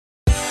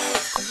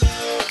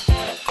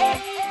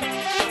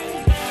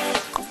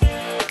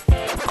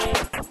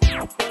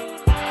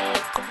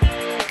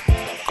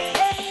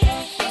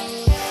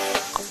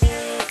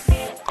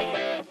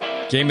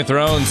Game of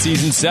Thrones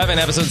Season 7,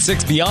 Episode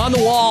 6, Beyond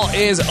the Wall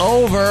is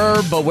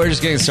over, but we're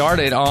just getting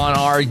started on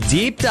our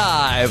deep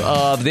dive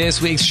of this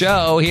week's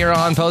show here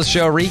on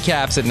Post-Show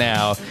Recaps It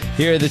Now.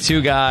 Here are the two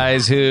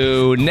guys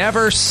who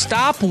never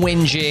stop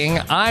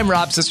whinging. I'm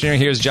Rob Sister,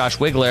 here's Josh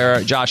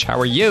Wigler. Josh, how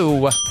are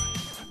you?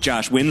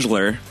 Josh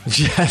Wingler.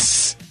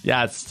 Yes.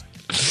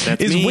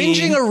 Is me.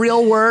 whinging a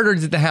real word, or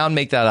did the Hound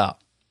make that up?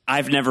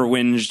 I've never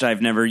whinged.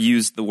 I've never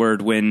used the word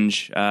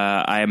whinge.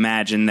 I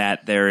imagine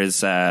that there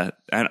is, I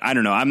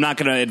don't know. I'm not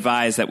going to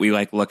advise that we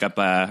look up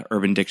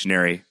Urban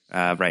Dictionary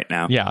right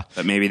now. Yeah.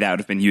 But maybe that would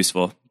have been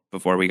useful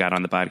before we got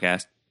on the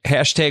podcast.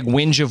 Hashtag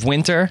whinge of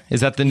winter.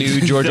 Is that the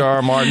new George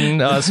R.R.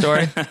 Martin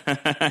story?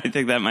 I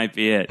think that might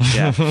be it.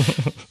 Yeah.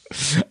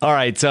 All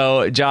right.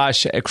 So,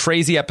 Josh, a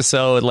crazy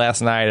episode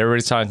last night.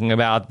 Everybody's talking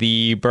about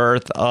the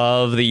birth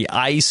of the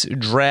ice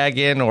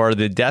dragon, or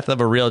the death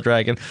of a real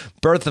dragon,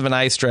 birth of an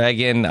ice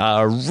dragon.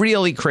 A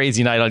really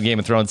crazy night on Game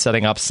of Thrones,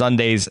 setting up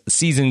Sunday's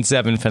Season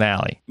 7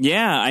 finale.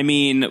 Yeah. I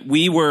mean,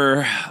 I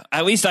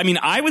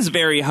was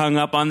very hung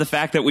up on the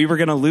fact that we were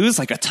going to lose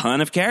a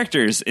ton of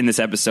characters in this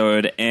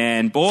episode.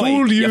 And boy,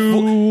 Fooled you.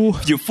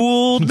 You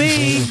fooled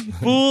me.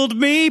 Fooled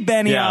me,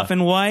 Benioff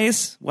and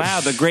Weiss. Wow,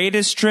 the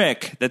greatest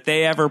trick that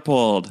they ever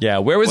pulled. Yeah,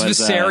 where was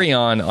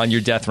Viserion on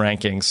your death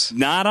rankings?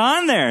 Not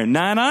on there.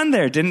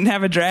 Didn't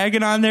have a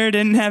dragon on there.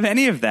 Didn't have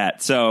any of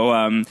that.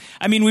 So,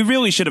 we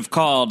really should have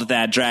called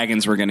that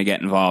dragons were going to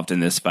get involved in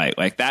this fight.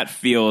 That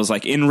feels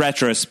in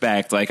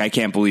retrospect, I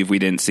can't believe we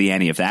didn't see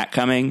any of that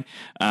coming.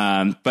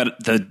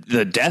 But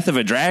the death of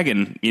a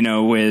dragon,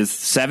 with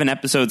 7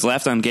 episodes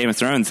left on Game of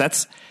Thrones,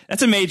 that's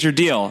a major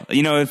deal.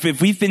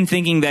 If we've been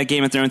thinking that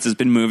Game of Thrones has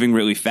been moving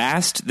really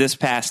fast this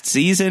past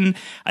season,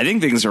 I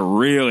think things are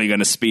really going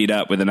to speed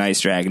up with an ice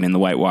dragon in the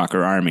White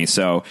Walker army.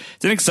 So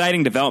it's an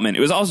exciting development.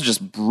 It was also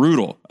just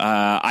brutal.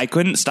 I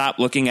couldn't stop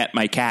looking at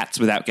my cats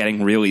without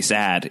getting really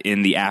sad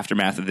in the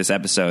aftermath of this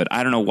episode.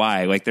 I don't know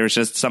why. There's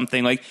just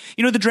something the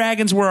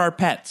dragons were our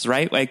pets,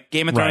 right?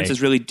 Game of Thrones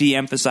has really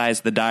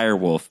de-emphasized the dire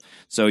wolf.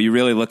 So you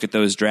really look at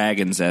those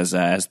dragons as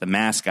the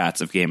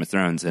mascots of Game of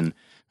Thrones. And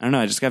I don't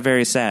know, I just got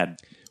very sad.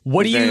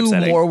 What are you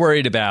more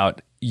worried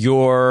about?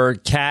 Your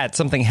cat,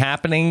 something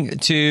happening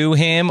to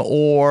him,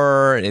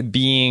 or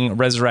being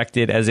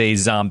resurrected as a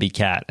zombie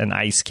cat, an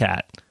ice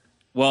cat?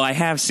 Well, I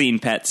have seen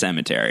Pet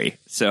Sematary,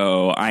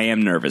 so I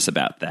am nervous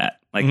about that.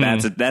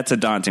 That's a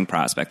daunting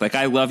prospect.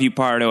 I love you,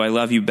 Pardo. I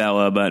love you,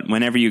 Bella. But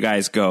whenever you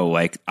guys go,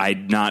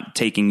 I'm not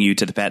taking you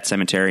to the Pet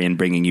Cemetery and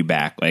bringing you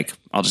back.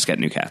 I'll just get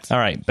new cats. All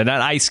right, but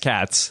not ice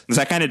cats. Was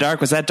that kind of dark?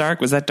 Was that dark?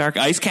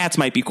 Ice cats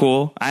might be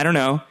cool. I don't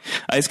know.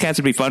 Ice cats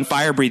would be fun.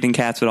 Fire-breathing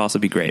cats would also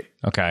be great.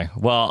 Okay.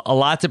 Well, a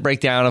lot to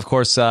break down. Of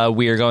course,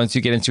 we are going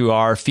to get into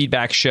our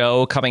feedback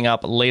show coming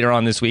up later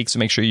on this week. So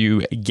make sure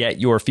you get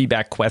your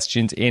feedback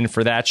questions in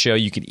for that show.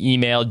 You can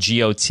email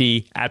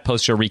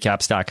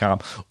GOT@postshowrecaps.com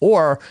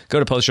or go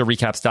to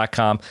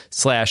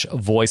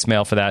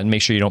postshowrecaps.com/voicemail for that, and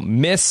make sure you don't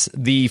miss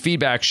the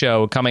feedback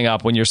show coming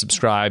up when you're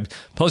subscribed.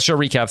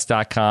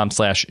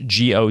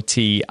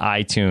 postshowrecaps.com/GOT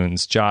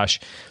iTunes. Josh,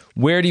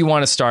 where do you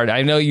want to start?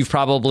 I know you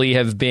probably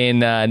have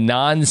been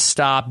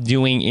nonstop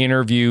doing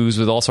interviews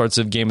with all sorts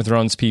of Game of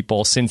Thrones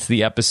people since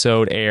the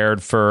episode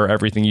aired for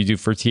everything you do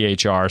for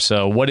THR.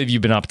 So what have you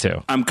been up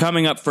to? I'm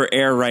coming up for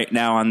air right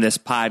now on this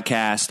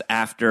podcast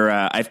after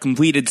I've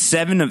completed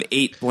 7 of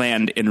 8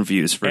 planned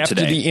interviews for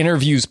today. After the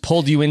interviews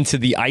pulled you into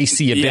the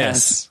icy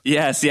abyss.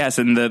 Yes.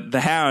 And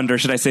the hound, or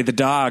should I say the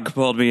dog,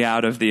 pulled me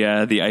out of the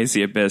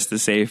icy abyss to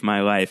save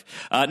my life.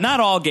 Not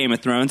all Game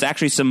of Thrones.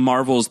 Actually, some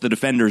Marvel's The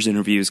Defenders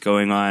interviews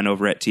going on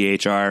over at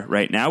THR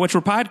right now, which we're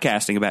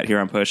podcasting about here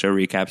on Post Show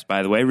Recaps,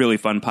 by the way. Really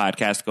fun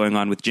podcast going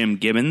on with Jim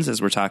Gibbons as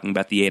we're talking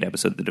about the 8th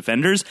episode of The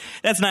Defenders.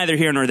 That's neither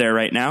here nor there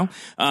right now.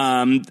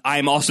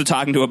 I'm also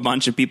talking to a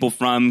bunch of people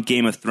from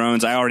Game of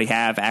Thrones. I already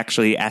have,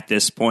 actually, at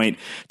this point,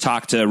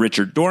 talked to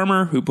Richard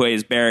Dormer, who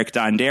plays Beric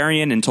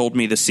Dondarrion, and told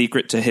me the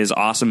secret to his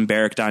awesome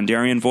Beric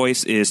Dondarrion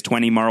voice is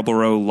 20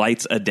 Marlboro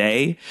Lights a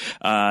day.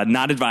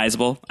 Not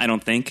advisable, I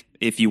don't think.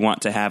 If you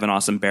want to have an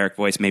awesome Beric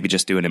voice, maybe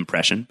just do an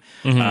impression.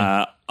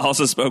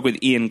 Also spoke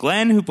with Ian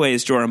Glenn, who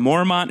plays Jorah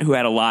Mormont, who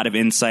had a lot of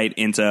insight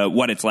into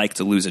what it's like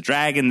to lose a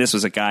dragon. This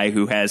was a guy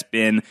who has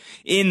been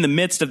in the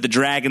midst of the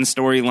dragon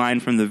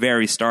storyline from the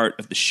very start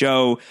of the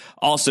show.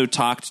 Also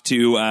talked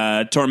to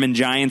Tormund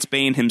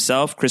Giantsbane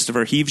himself,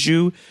 Christopher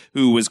Hivju,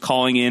 who was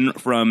calling in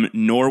from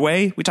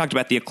Norway. We talked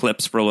about the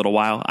eclipse for a little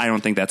while. I don't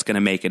think that's going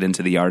to make it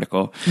into the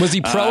article. Was he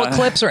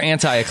pro-eclipse or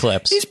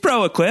anti-eclipse? He's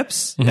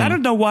pro-eclipse. I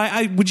don't know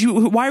why.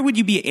 Why would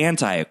you be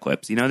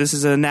anti-eclipse? This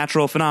is a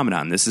natural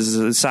phenomenon. This is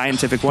a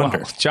scientific wonder.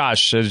 Well,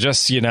 Josh,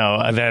 just,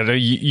 that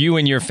you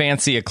and your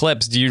fancy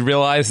eclipse, do you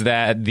realize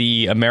that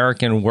the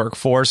American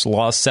workforce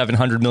lost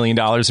 $700 million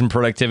in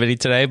productivity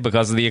today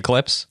because of the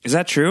eclipse? Is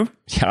that true?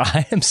 Yeah,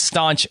 I am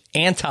staunch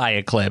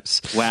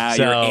anti-eclipse. Wow,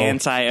 you're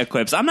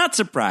anti-eclipse. I'm not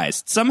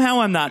surprised.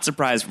 Somehow I'm not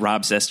surprised,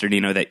 Rob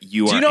Sesternino, that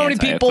you are anti-eclipse. Do you know how many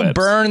people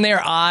burn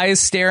their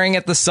eyes staring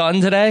at the sun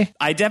today?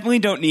 I definitely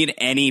don't need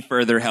any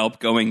further help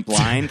going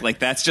blind.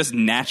 That's just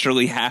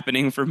naturally happening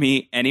happening for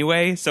me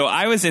anyway. So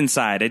I was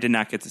inside. I did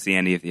not get to see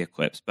any of the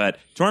eclipse. But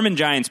Tormund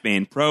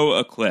Giantsbane, pro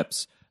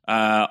eclipse,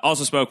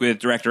 also spoke with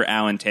director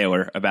Alan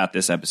Taylor about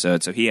this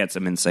episode. So he had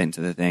some insight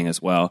into the thing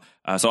as well.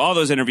 So all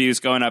those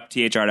interviews going up,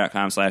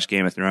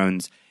 thr.com/Game of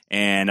Thrones.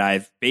 And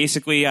I've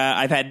basically,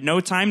 I've had no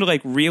time to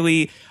like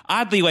really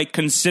oddly like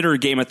consider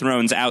Game of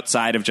Thrones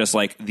outside of just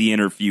like the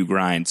interview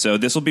grind. So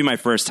this will be my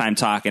first time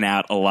talking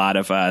out a lot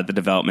of the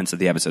developments of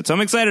the episode. So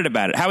I'm excited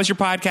about it. How was your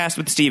podcast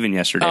with Steven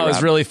yesterday? Oh, it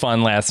was really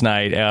fun last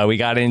night. We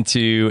got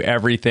into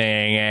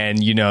everything,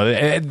 and you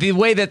know, the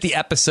way that the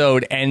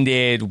episode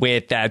ended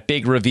with that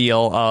big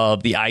reveal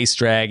of the ice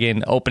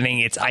dragon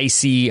opening its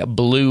icy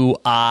blue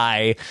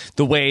eye,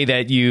 the way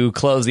that you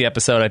close the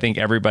episode, I think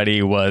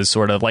everybody was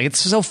sort of like, it's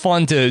so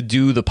fun to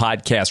do the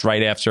podcast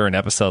right after an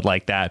episode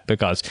like that,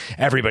 because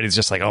everybody's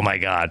just like, oh my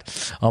god,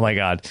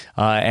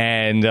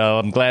 and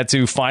I'm glad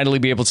to finally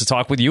be able to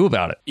talk with you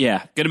about it.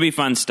 Yeah, gonna be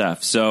fun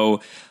stuff.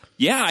 So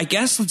yeah, I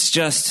guess let's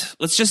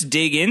just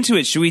dig into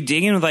it. Should we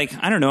dig in with, like,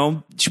 I don't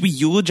know, should we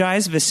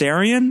eulogize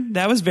Viserion?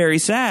 That was very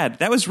sad.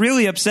 That was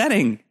really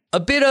upsetting. A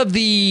bit of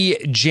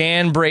the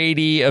Jan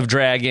Brady of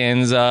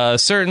dragons,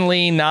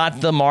 certainly not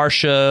the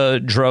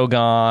Marsha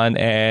Drogon,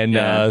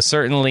 and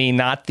certainly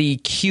not the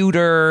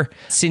cuter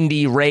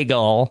Cindy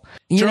Rhaegal.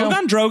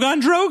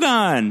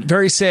 Drogon.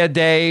 Very sad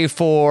day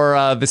for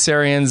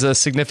Viserion's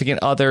significant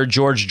other,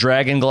 George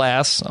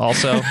Dragonglass,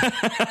 also.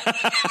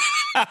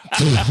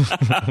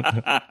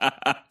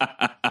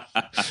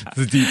 It's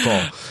a deep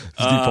pull.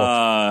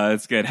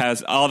 It's good.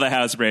 All the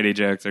House Brady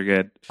jokes are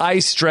good.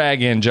 Ice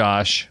dragon,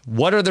 Josh.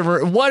 What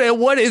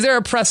is there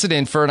a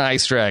precedent for an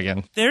ice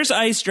dragon? There's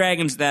ice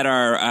dragons that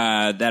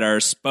are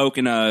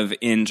spoken of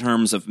in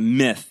terms of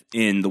myth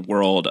in the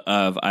world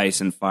of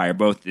Ice and Fire,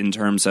 both in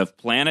terms of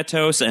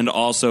Planetos and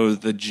also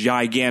the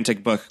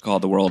gigantic book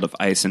called The World of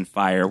Ice and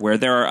Fire, where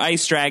there are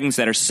ice dragons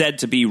that are said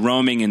to be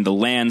roaming in the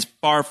lands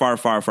far, far,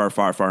 far, far,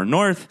 far, far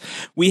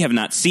north. We have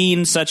not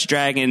seen such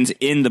dragons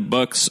in the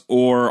books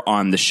or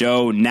on the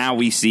show. Now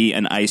we see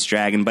an ice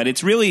dragon, but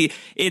it's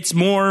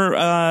more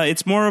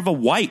of a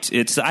white.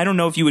 I don't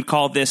know if you would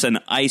call this an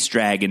ice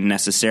dragon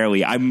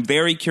necessarily. I'm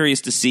very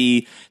curious to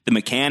see the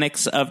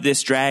mechanics of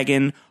this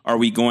dragon. Are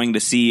we going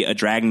to see a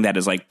dragon that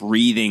is like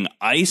breathing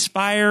ice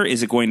fire?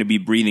 Is it going to be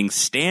breathing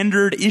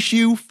standard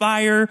issue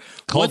fire?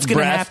 What's going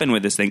to happen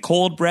with this thing?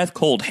 Cold breath,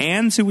 cold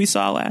hands, who we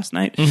saw last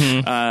night.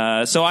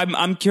 Mm-hmm. So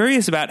I'm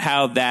curious about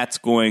how that's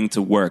going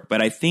to work.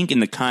 But I think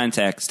in the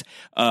context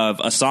of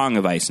A Song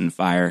of Ice and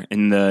Fire,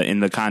 in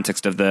the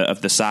context of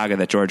the saga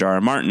that George R.R.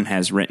 Martin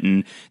has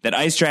written, that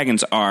ice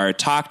dragons are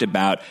talked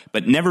about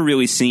but never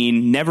really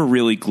seen, never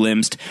really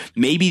glimpsed.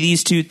 Maybe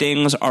these two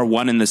things are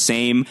one and the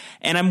same.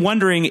 And I'm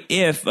wondering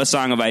if A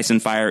Song of Ice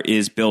and Fire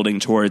is building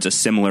towards a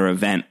similar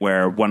event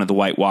where one of the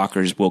White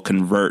Walkers will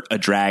convert a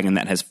dragon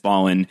that has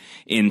fallen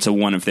into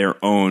one of their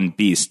own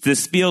beasts.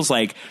 This feels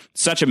like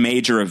such a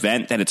major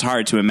event that it's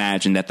hard to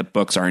imagine that the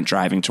books aren't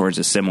driving towards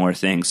a similar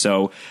thing.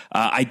 So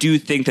I do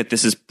think that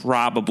this is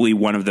probably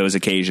one of those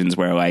occasions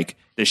where like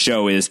the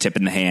show is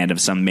tipping the hand of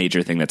some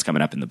major thing that's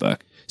coming up in the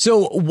book.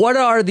 So what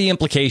are the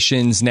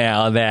implications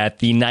now that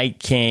the Night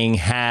King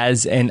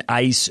has an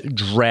ice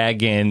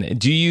dragon?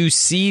 Do you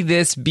see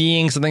this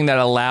being something that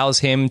allows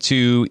him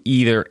to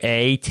either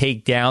A,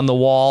 take down the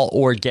wall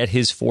or get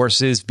his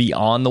forces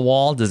beyond the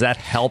wall? Does that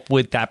help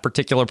with that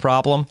particular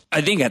problem?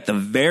 I think at the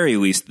very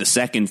least, the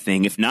second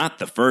thing, if not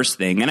the first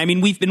thing. And I mean,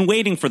 we've been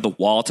waiting for the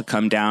wall to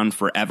come down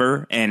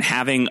forever, and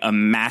having a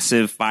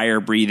massive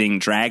fire-breathing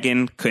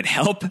dragon could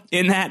help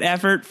in that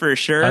effort for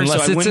sure.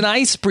 Unless it's an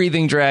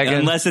ice-breathing dragon.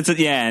 Unless it's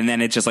and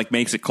then it just like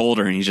makes it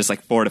colder and he just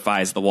like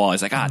fortifies the wall.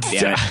 He's like,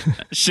 damn it.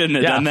 Shouldn't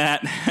have done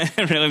that.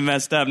 Really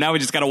messed up. Now we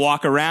just got to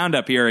walk around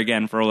up here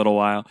again for a little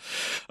while.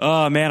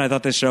 Oh man, I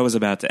thought this show was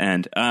about to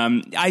end.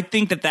 I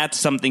think that that's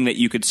something that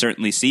you could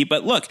certainly see.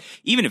 But look,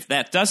 even if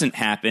that doesn't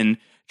happen,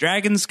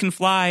 dragons can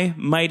fly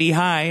mighty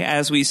high,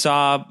 as we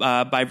saw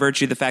by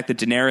virtue of the fact that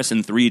Daenerys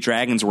and 3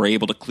 dragons were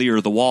able to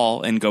clear the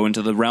wall and go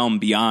into the realm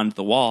beyond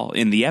the wall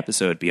in the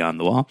episode Beyond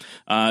the Wall.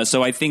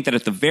 So I think that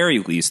at the very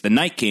least, the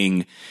Night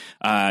King,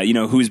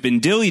 who's been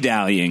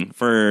dilly-dallying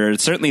for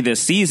certainly this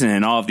season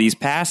and all of these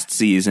past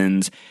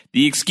seasons,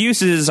 the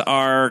excuses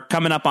are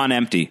coming up on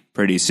empty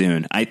pretty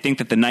soon. I think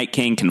that the Night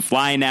King can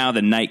fly now.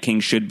 The Night King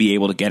should be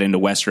able to get into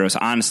Westeros,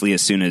 honestly,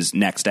 as soon as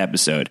next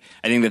episode.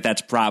 I think that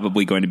that's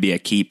probably going to be a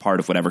key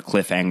part of whatever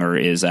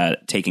cliffhanger is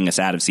taking us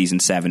out of season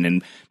 7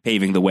 and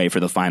paving the way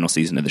for the final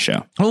season of the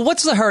show. Well,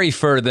 what's the hurry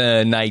for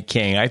the Night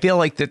King? I feel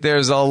like that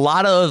there's a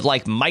lot of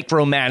like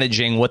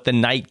micromanaging what the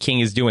Night King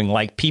is doing.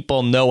 Like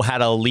people know how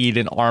to lead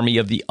an army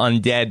of the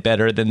undead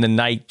better than the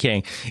Night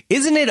King.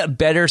 Isn't it a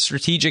better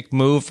strategic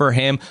move for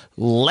him?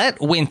 Let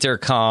winter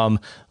come.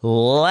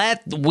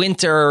 let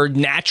winter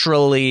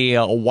naturally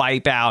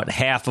wipe out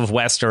half of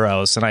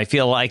Westeros. And I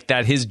feel like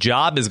that his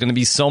job is going to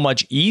be so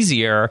much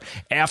easier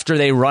after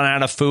they run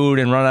out of food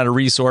and run out of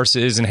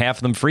resources and half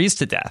of them freeze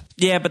to death.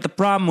 Yeah, but the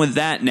problem with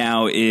that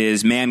now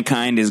is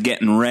mankind is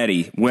getting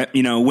ready.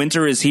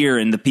 Winter is here,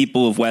 and the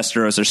people of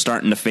Westeros are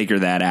starting to figure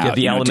that out. Yeah,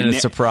 the element of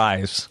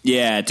surprise.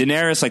 Yeah,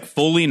 Daenerys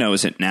fully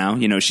knows it now.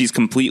 She's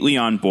completely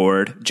on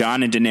board.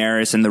 Jon and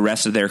Daenerys and the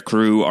rest of their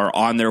crew are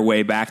on their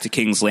way back to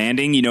King's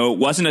Landing. It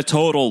wasn't a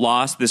total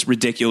loss, this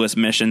ridiculous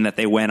mission that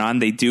they went on.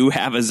 They do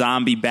have a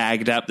zombie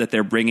bagged up that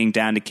they're bringing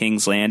down to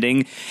King's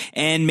Landing,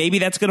 and maybe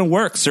that's going to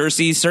work.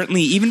 Cersei,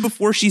 certainly, even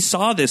before she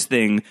saw this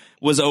thing,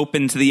 was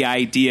open to the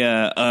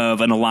idea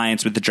of an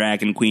alliance with the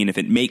Dragon Queen if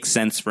it makes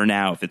sense for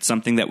now. If it's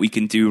something that we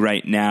can do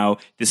right now,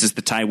 this is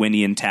the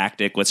Tywinian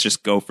tactic. Let's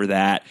just go for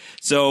that.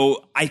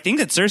 So I think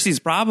that Cersei's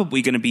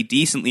probably going to be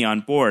decently on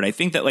board. I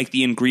think that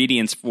the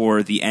ingredients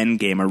for the end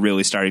game are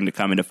really starting to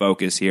come into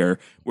focus here,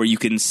 where you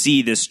can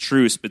see this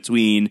truce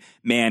between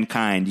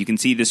mankind. You can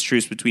see this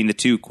truce between the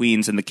two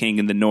queens and the king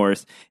in the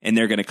north, and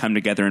they're going to come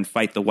together and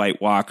fight the White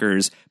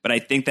Walkers. But I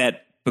think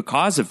that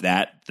because of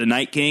that, the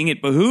Night King,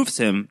 it behooves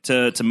him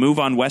to move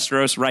on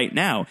Westeros right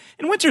now.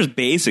 And Winter's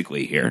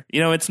basically here.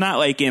 It's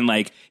not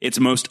in its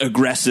most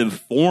aggressive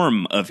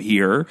form of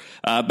here,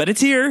 but it's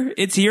here.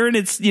 It's here, and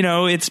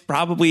it's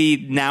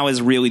probably now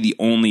is really the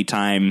only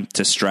time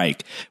to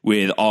strike,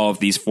 with all of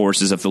these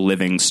forces of the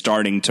living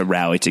starting to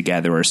rally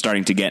together or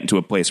starting to get into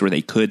a place where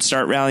they could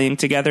start rallying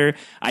together.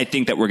 I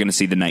think that we're going to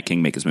see the Night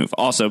King make his move.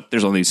 Also,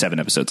 there's only 7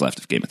 episodes left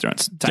of Game of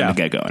Thrones. Time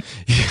to get going.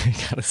 You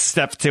gotta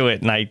step to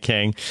it, Night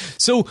King.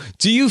 So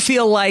do you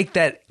feel like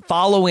that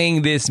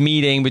following this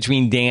meeting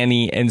between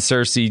Dany and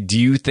Cersei, do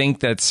you think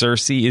that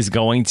Cersei is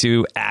going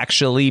to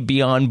actually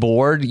be on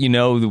board?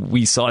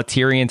 We saw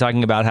Tyrion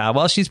talking about how,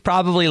 well, she's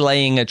probably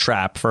laying a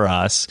trap for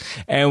us.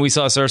 And we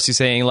saw Cersei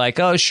saying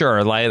oh, sure,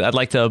 I'd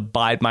like to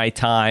bide my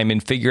time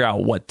and figure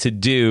out what to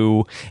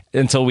do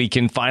until we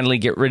can finally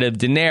get rid of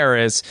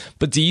Daenerys.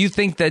 But do you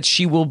think that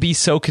she will be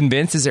so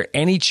convinced? Is there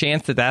any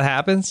chance that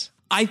happens?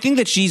 I think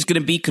that she's going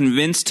to be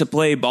convinced to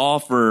play ball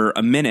for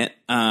a minute.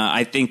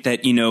 I think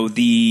that,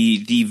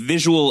 the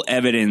visual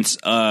evidence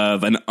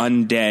of an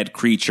undead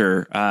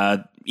creature,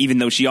 even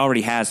though she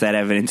already has that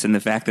evidence in the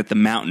fact that the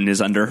mountain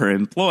is under her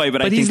employ.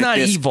 But I think he's not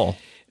evil.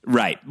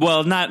 Right.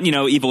 Well, not,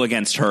 evil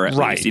against her, at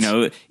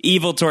least.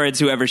 Evil towards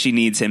whoever she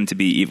needs him to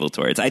be evil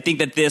towards. I think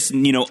that this,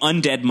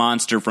 undead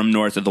monster from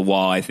north of the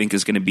wall, I think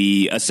is going to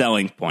be a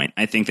selling point.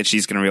 I think that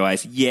she's going to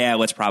realize,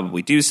 let's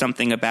probably do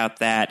something about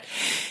that.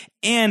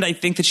 And I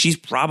think that she's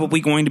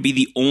probably going to be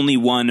the only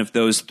one of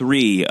those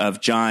three,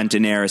 of Jon,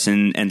 Daenerys,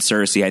 and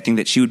Cersei. I think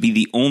that she would be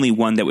the only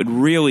one that would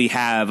really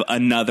have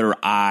another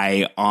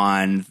eye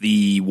on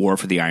the war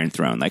for the Iron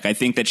Throne. I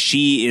think that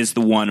she is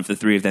the one of the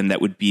three of them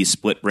that would be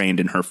split-brained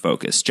in her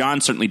focus.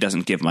 Jon certainly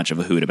doesn't give much of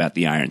a hoot about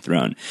the Iron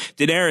Throne.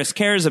 Daenerys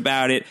cares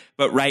about it,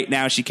 but right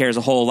now she cares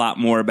a whole lot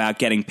more about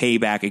getting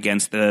payback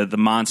against the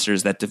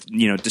monsters that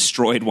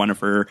destroyed one of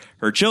her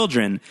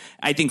children.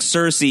 I think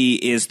Cersei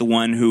is the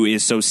one who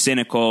is so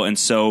cynical, and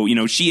so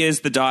she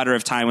is the daughter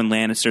of Tywin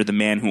Lannister, the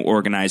man who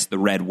organized the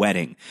Red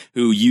Wedding,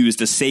 who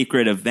used a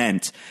sacred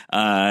event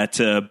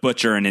to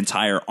butcher an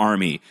entire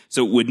army.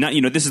 So it would not,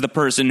 this is the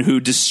person who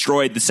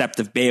destroyed the Sept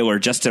of Baelor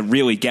just to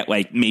really get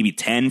maybe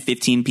 10,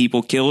 15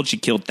 people killed. She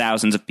killed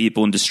thousands of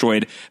people and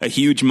destroyed a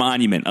huge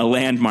monument, a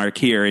landmark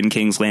here in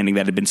King's Landing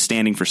that had been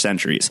standing for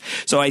centuries.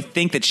 So I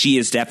think that she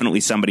is definitely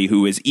somebody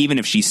who is, even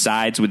if she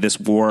sides with this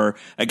war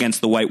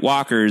against the White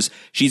Walkers,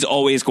 she's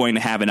always going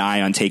to have an eye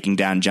on taking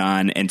down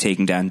Jon and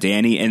taking down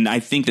Dany. And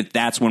I think that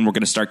that's when we're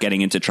going to start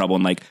getting into trouble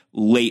in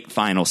late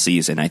final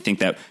season. I think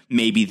that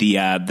maybe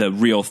the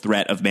real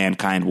threat of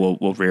mankind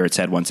will rear its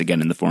head once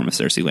again in the form of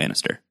Cersei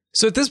Lannister.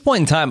 So at this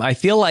point in time, I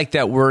feel like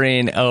that we're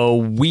in a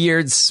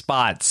weird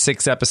spot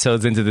 6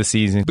 episodes into the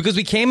season, because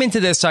we came into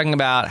this talking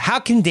about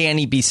how can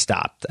Dany be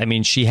stopped? I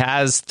mean, she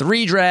has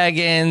 3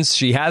 dragons,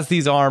 she has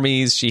these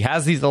armies, she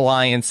has these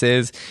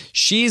alliances,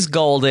 she's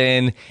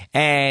golden,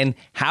 and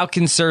how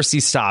can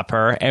Cersei stop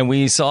her? And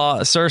we saw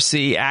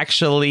Cersei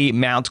actually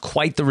mount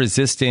quite the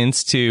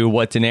resistance to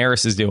what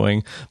Daenerys is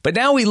doing. But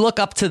now we look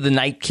up to the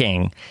Night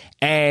King,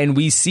 and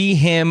we see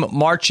him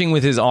marching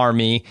with his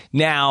army.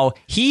 Now,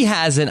 he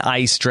has an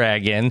ice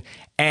dragon,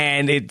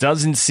 and it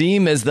doesn't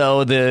seem as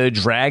though the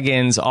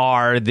dragons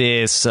are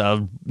this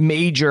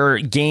major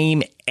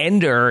game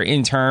ender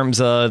in terms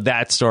of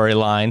that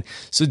storyline.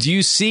 So do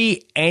you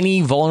see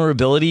any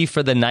vulnerability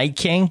for the Night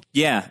King?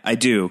 Yeah, I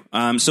do.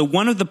 So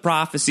one of the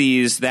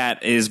prophecies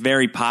that is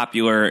very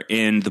popular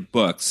in the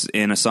books,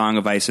 in A Song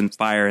of Ice and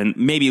Fire, and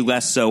maybe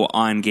less so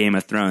on Game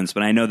of Thrones,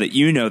 but I know that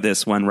you know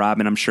this one, Rob,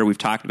 and I'm sure we've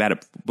talked about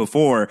it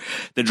before.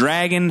 The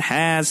dragon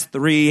has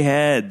 3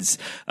 heads.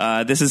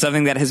 This is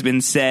something that has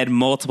been said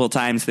multiple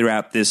times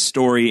throughout this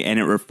story, and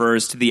it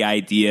refers to the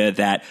idea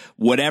that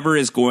whatever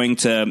is going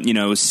to,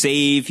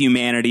 save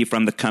humanity humanity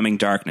from the coming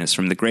darkness,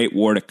 from the great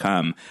war to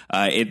come.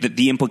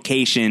 The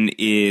implication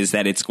is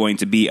that it's going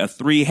to be a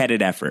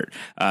three-headed effort.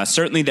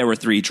 Certainly there were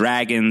three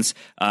dragons.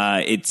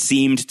 It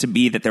seemed to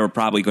be that there were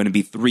probably going to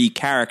be three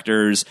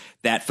characters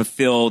that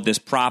fulfill this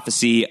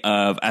prophecy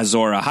of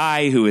Azor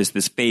Ahai, who is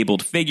this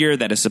fabled figure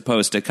that is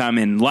supposed to come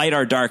and light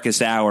our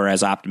darkest hour,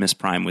 as Optimus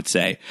Prime would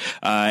say.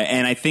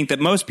 And I think that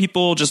most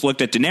people just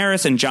looked at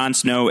Daenerys and Jon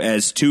Snow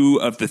as two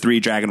of the three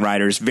dragon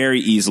riders very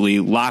easily,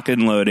 locked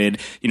and loaded.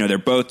 You know, they're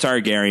both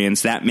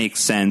Targaryens. That makes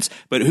sense.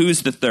 But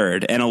who's the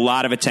third? And a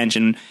lot of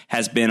attention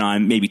has been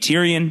on maybe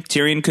Tyrion.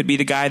 Tyrion could be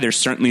the guy. There's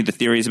certainly the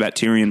theories about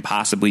Tyrion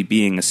possibly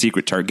being a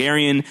secret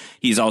Targaryen.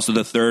 He's also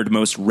the third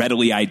most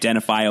readily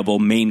identifiable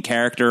main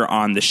character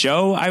on the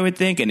show, I would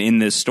think. And in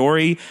this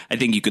story, I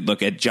think you could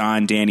look at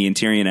Jon, Dany, and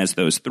Tyrion as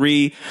those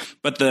three.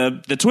 But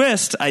the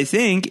twist, I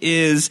think,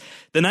 is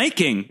the Night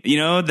King. You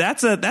know,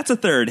 that's a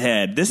third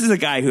head. This is a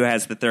guy who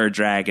has the third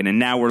dragon. And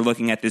now we're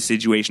looking at this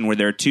situation where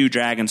there are two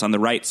dragons on the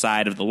right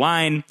side of the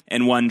line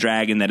and one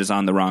dragon that is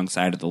on the wrong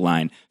side of the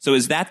line. So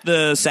is that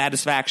the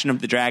satisfaction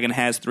of the dragon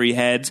has three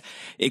heads?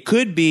 It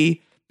could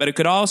be. But it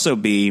could also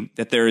be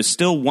that there is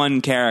still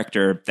one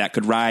character that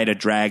could ride a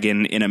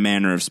dragon in a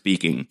manner of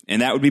speaking,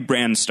 and that would be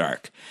Bran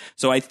Stark.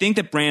 So I think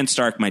that Bran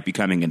Stark might be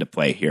coming into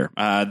play here.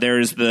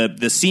 There's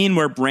the scene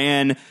where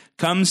Bran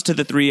comes to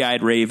the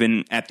Three-Eyed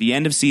Raven at the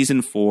end of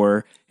season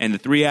 4, and the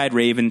Three-Eyed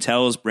Raven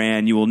tells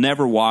Bran, "You will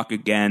never walk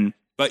again,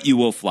 but you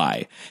will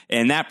fly."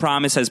 And that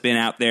promise has been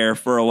out there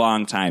for a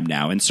long time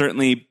now, and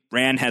certainly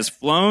Bran has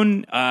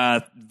flown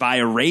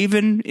via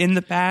Raven in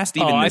the past.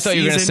 Even I thought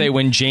you were going to say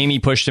when Jaime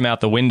pushed him out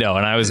the window,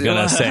 and I was going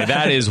to say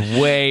that is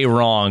way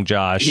wrong,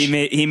 Josh.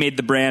 He made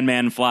the Bran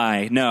man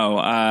fly. No,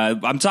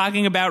 I'm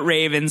talking about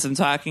ravens. I'm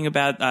talking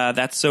about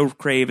that's so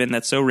Craven.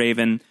 That's so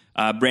Raven.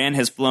 Bran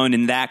has flown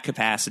in that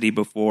capacity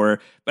before,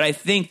 but I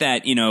think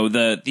that, you know,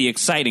 the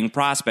exciting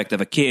prospect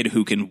of a kid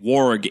who can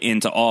warg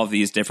into all of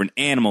these different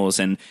animals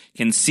and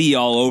can see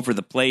all over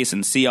the place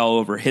and see all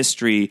over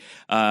history,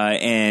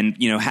 and,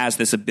 you know, has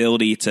this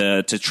ability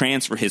to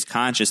transfer his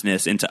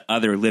consciousness into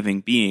other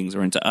living beings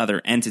or into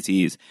other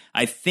entities.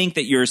 I think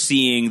that you're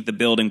seeing the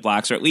building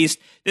blocks, or at least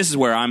this is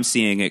where I'm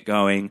seeing it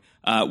going.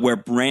 Where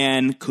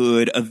Bran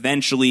could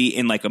eventually,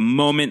 in like a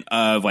moment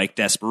of like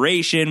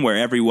desperation, where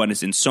everyone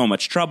is in so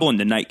much trouble and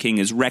the Night King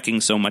is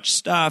wrecking so much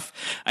stuff,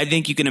 I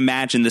think you can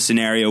imagine the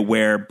scenario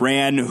where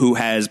Bran, who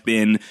has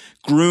been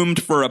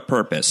groomed for a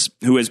purpose,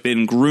 who has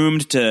been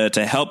groomed to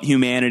help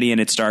humanity in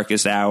its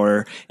darkest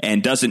hour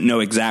and doesn't know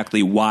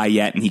exactly why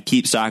yet, and he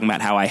keeps talking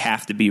about how I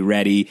have to be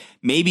ready.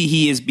 Maybe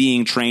he is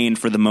being trained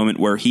for the moment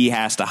where he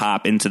has to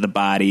hop into the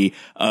body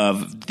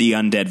of the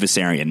undead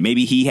Viserion.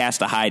 Maybe he has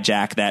to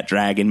hijack that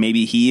dragon.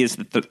 Maybe he is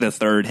the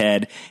third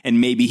head,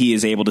 and maybe he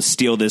is able to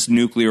steal this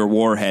nuclear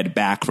warhead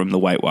back from the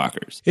White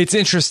Walkers. It's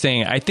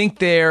interesting. I think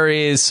there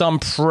is some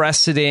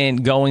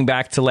precedent going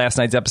back to last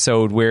night's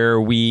episode where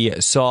we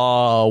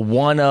saw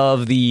one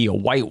of the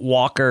White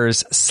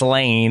Walkers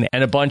slain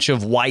and a bunch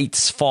of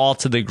whites fall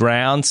to the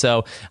ground.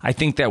 So I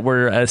think that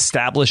we're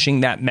establishing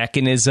that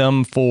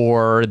mechanism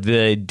for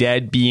the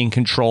dead being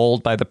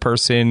controlled by the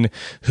person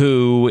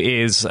who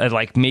is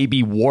like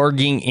maybe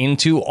warging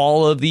into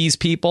all of these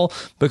people,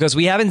 because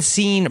we haven't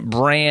seen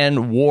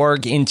Bran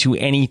warg into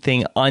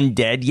anything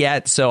undead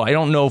yet. So I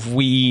don't know if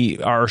we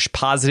are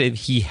positive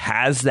he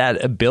has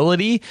that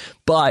ability.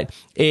 But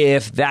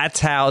if that's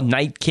how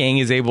Night King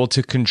is able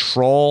to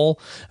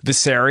control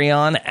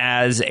Viserion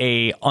as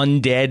a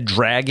undead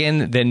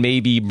dragon, then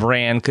maybe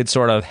Bran could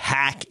sort of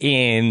hack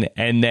in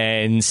and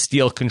then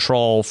steal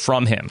control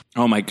from him.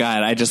 Oh my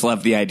God, I just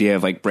love the idea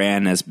of like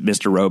Bran as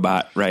Mr.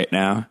 Robot right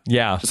now.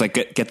 Yeah, just like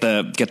get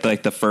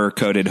the fur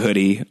coated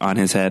hoodie on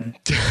his head.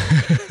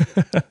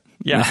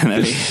 Yeah.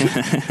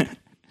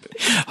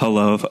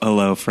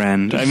 Hello,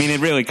 friend. I mean, it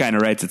really kind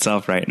of writes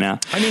itself right now.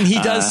 I mean,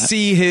 he does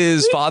see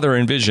his father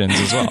in visions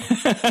as well.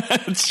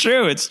 It's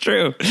true.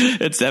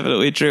 It's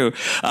definitely true.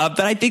 But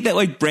I think that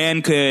like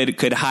Bran could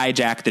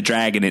hijack the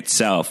dragon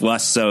itself,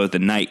 less so the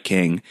Night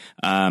King.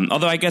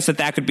 Although I guess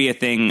that could be a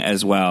thing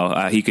as well.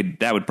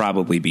 That would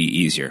probably be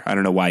easier. I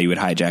don't know why you would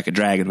hijack a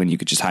dragon when you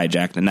could just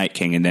hijack the Night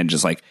King and then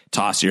just like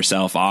toss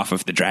yourself off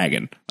of the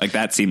dragon. Like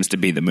that seems to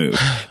be the move.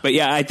 But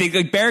yeah, I think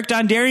like Beric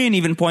Dondarrion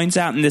even points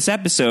out in this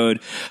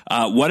episode,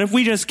 what if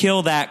we just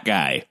kill that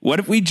guy? What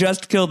if we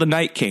just kill the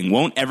Night King?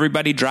 Won't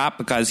everybody drop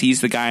because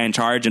he's the guy in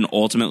charge and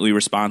ultimately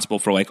responsible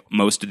for like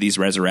most of these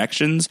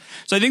resurrections?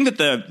 So I think that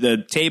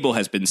the table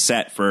has been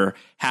set for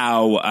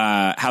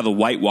how the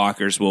White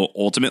Walkers will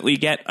ultimately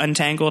get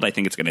untangled. I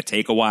think it's going to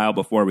take a while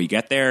before we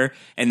get there,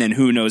 and then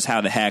who knows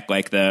how the heck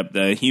like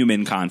the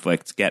human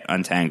conflicts get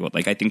untangled.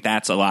 Like I think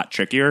that's a lot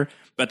trickier.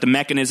 But the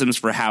mechanisms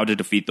for how to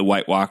defeat the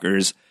White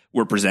Walkers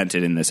were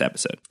presented in this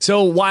episode.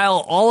 So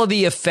while all of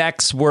the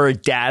effects were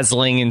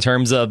dazzling in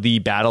terms of the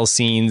battle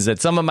scenes,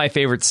 that some of my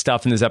favorite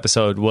stuff in this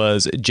episode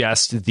was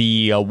just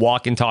the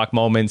walk and talk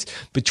moments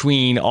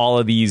between all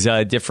of these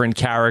different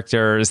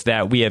characters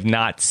that we have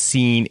not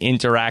seen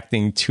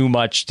interacting too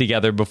much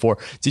together before.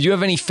 Did you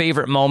have any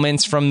favorite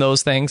moments from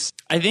those things?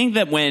 I think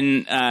that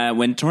when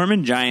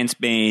Tormund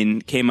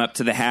Giantsbane came up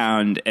to the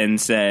Hound and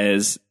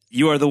says,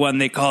 "You are the one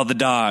they call the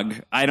dog,"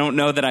 I don't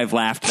know that I've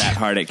laughed that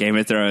hard at Game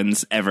of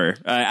Thrones ever.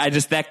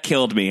 That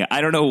killed me.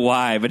 I don't know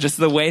why, but just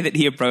the way that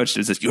he approached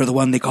it, "You're the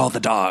one they call the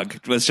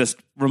dog," was just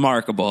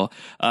remarkable.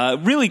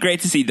 Really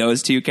great to see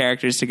those two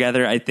characters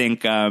together. I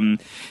think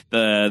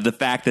the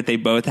fact that they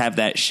both have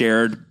that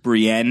shared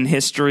Brienne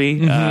history,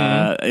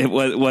 it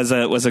was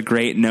a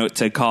great note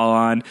to call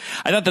on.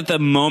 I thought that the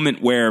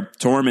moment where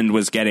Tormund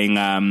was getting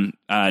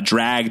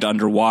dragged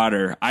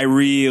underwater, I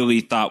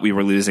really thought we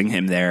were losing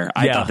him there.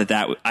 I thought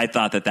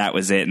that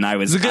was it, and I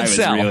was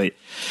really,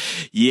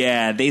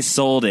 they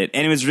sold it,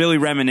 and it was really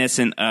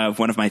reminiscent of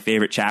one of my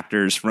favorite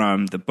chapters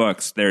from the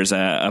books. There's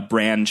a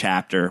Bran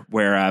chapter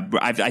where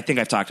I think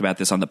I've talked about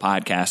this on the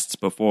podcasts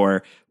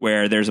before,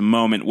 where there's a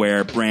moment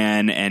where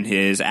Bran and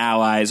his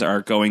allies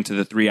are going to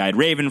the Three-Eyed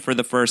Raven for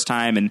the first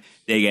time, and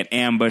they get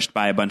ambushed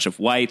by a bunch of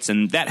whites,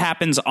 and that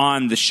happens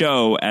on the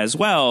show as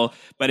well.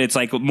 But it's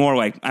like more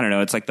like, I don't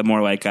know, it's like the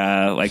more like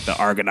the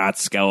Argonaut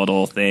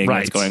skeletal thing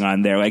that's going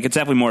on there. Like, it's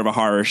definitely more of a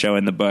horror show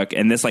in the book,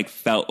 and this like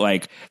felt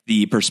like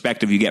the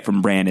perspective you get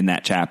from Bran in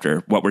that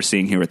chapter, what we're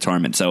seeing here with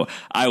Tormund. So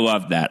I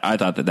loved that. I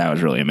thought that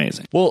was really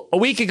amazing. Well, a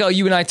week ago,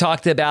 you and I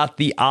talked about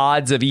the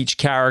odds of each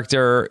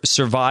character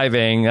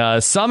surviving.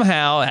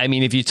 Somehow, I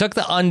mean, if you took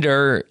the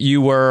under,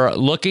 you were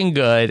looking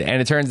good,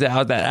 and it turns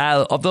out that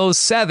out of those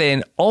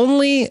 7,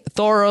 only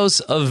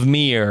Thoros of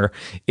Myr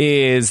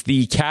is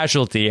the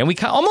casualty, and we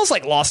almost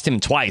like lost him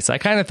twice. I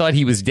kind of thought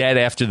he was dead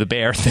after the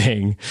bear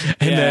thing,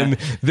 and then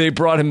they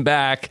brought him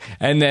back,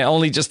 and then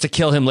only just to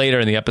kill him later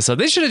in the episode.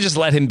 They should have just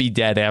let him be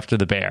dead after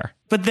the bear.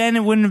 But then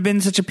it wouldn't have been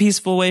such a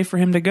peaceful way for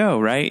him to go,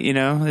 right? You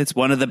know, it's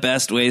one of the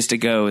best ways to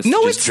go. Is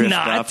no, to it's just drift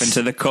not. Off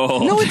into the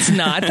cold. No, it's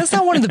not. That's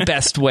not one of the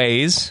best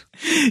ways.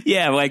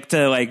 Yeah, like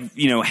to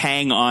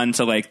hang on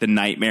to like the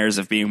nightmares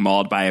of being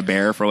mauled by a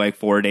bear for like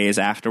 4 days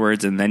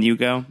afterwards, and then you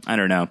go. I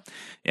don't know.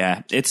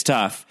 Yeah, it's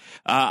tough.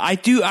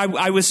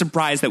 I was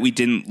surprised that we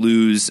didn't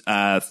lose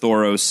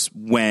Thoros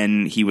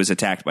when he was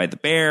attacked by the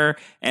bear,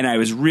 and I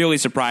was really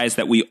surprised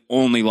that we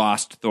only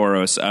lost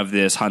Thoros of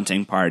this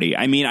hunting party.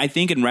 I mean, I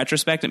think in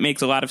retrospect it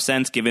makes a lot of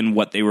sense given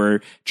what they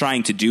were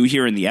trying to do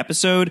here in the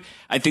episode.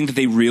 I think that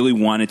they really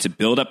wanted to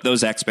build up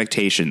those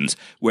expectations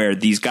where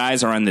these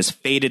guys are on this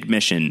fated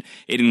mission.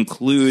 It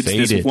includes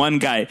this one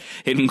guy.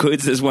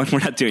 We're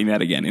not doing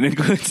that again. It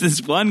includes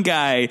this one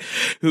guy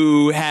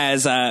who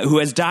has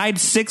died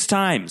 6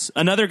 times.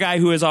 Another guy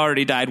who has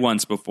already died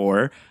once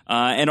before.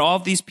 And all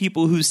of these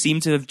people who seem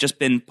to have just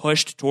been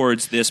pushed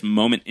towards this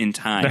moment in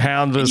time. The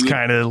Hound was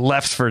kind of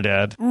left for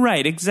dead.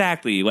 Right,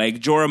 exactly. Like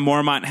Jorah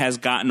Mormont has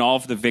gotten all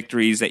of the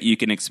victories that you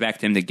can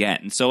expect him to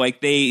get. And so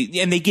like they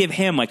give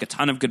him like a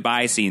ton of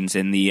goodbye scenes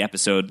in the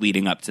episode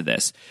leading up to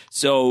this.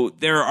 So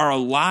there are a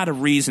lot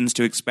of reasons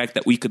to expect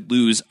that we could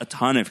lose a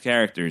ton of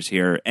characters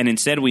here. And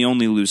instead we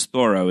only lose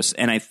Thoros.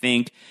 And I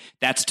think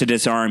that's to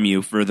disarm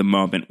you for the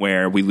moment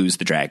where we lose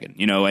the dragon.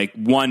 You know, like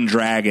one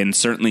dragon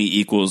certainly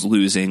equals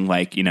losing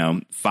like,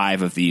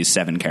 5 of these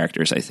 7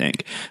 characters, I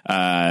think,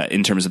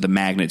 in terms of the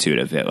magnitude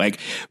of it. Like,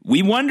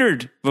 we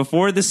wondered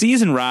before the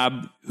season,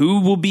 Rob, who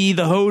will be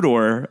the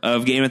Hodor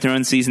of Game of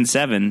Thrones season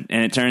 7?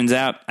 And it turns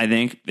out, I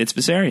think, it's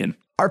Viserion.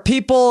 Are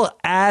people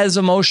as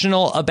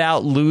emotional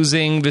about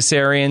losing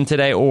Viserion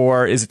today,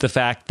 or is it the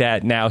fact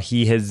that now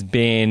he has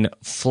been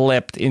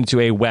flipped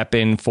into a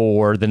weapon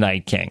for the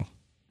Night King?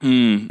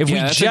 If we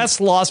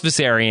just lost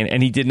Viserion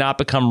and he did not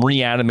become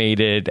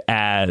reanimated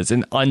as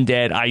an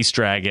undead ice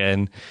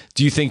dragon,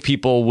 do you think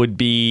people would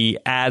be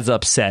as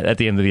upset at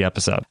the end of the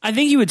episode? I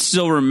think you would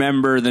still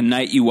remember the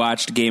night you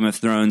watched Game of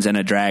Thrones and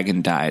a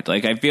dragon died.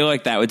 Like, I feel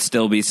like that would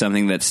still be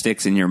something that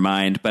sticks in your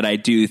mind, but I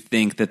do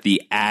think that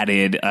the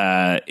added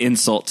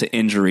insult to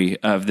injury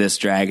of this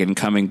dragon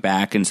coming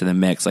back into the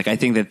mix, like, I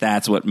think that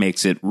that's what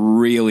makes it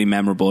really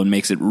memorable and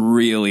makes it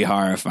really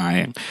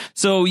horrifying.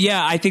 So,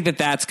 yeah, I think that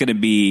that's going to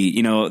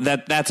be,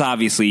 that's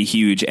obviously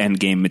huge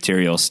endgame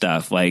material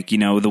stuff. Like,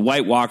 the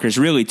White Walkers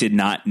really did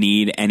not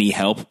need any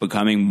help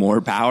becoming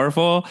more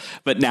powerful,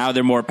 but now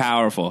they're more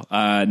powerful.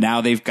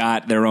 Now they've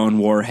got their own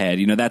warhead.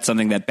 That's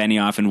something that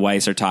Benioff and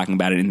Weiss are talking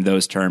about it in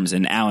those terms.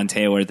 And Alan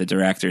Taylor, the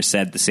director,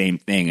 said the same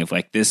thing of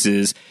like, this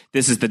is the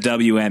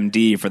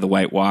WMD for the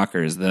White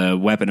Walkers, the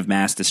weapon of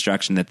mass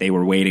destruction that they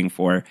were waiting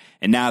for.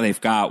 And now they've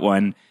got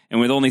one.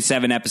 And with only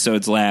 7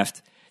 episodes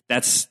left,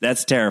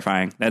 that's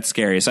terrifying. That's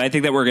scary. So I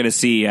think that we're going to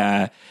see,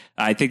 I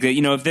think that,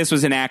 if this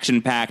was an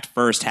action-packed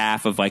first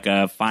half of like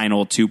a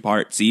final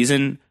 2-part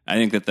season, I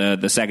think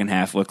that the second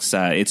half looks,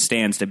 it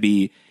stands to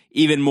be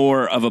even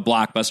more of a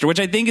blockbuster, which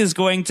I think is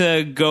going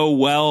to go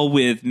well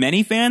with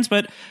many fans.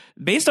 But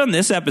based on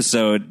this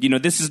episode,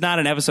 this is not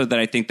an episode that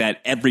I think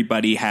that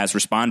everybody has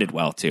responded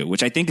well to,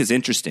 which I think is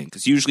interesting,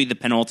 because usually the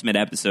penultimate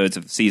episodes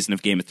of the season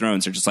of Game of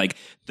Thrones are just like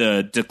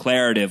the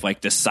declarative,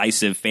 like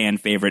decisive fan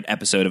favorite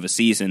episode of a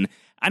season.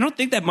 I don't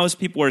think that most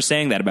people are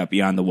saying that about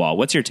Beyond the Wall.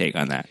 What's your take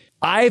on that?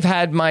 I've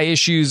had my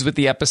issues with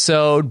the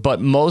episode, but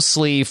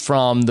mostly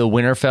from the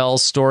Winterfell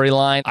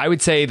storyline. I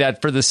would say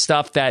that for the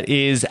stuff that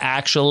is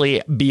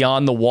actually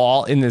beyond the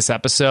wall in this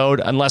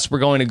episode, unless we're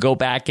going to go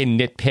back and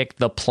nitpick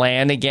the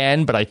plan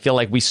again, but I feel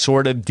like we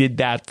sort of did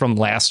that from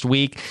last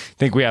week. I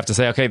think we have to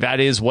say, okay, that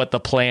is what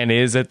the plan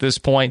is at this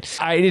point.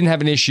 I didn't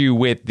have an issue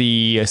with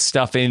the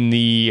stuff in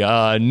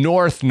the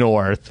North.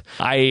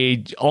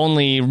 I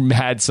only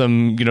had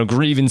some,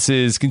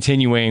 grievances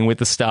continuing with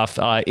the stuff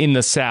in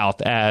the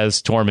South,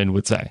 as Tormund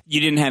would say. You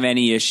didn't have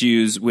any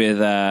issues with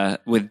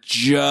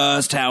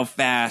just how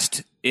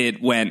fast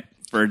it went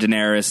for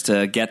Daenerys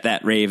to get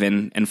that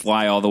raven and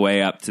fly all the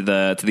way up to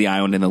the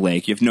island in the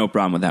lake. You have no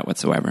problem with that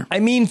whatsoever.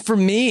 I mean, for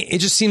me, it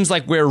just seems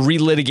like we're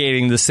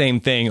relitigating the same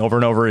thing over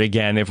and over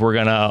again if we're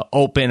going to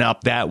open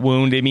up that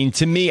wound. I mean,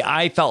 to me,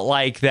 I felt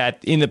like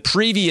that in the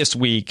previous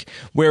week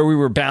where we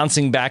were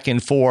bouncing back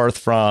and forth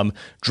from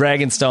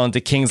Dragonstone to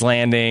King's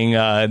Landing,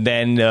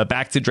 then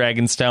back to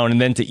Dragonstone,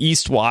 and then to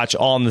Eastwatch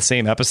all in the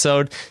same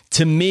episode.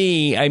 To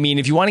me, I mean,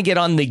 if you want to get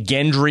on the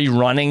Gendry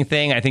running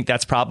thing, I think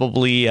that's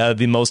probably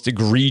the most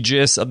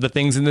egregious of the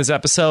things in this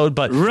episode.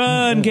 But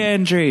run,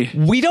 Gendry!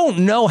 We don't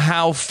know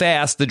how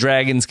fast the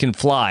dragons can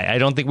fly. I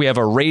don't think we have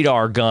a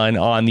radar gun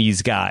on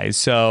these guys.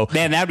 So,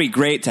 man, that'd be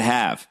great to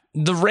have.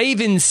 The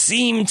ravens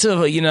seem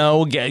to,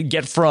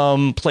 get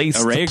from place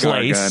to place.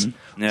 Gun.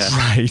 Yeah.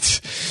 Right.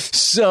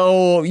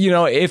 So,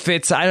 if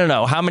it's, I don't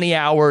know, how many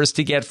hours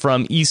to get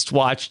from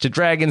Eastwatch to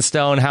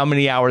Dragonstone, how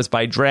many hours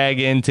by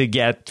dragon to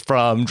get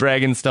from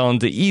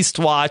Dragonstone to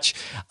Eastwatch,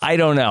 I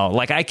don't know.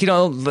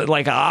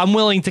 I'm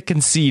willing to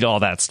concede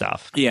all that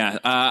stuff. Yeah.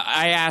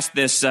 I asked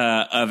this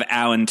of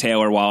Alan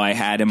Taylor while I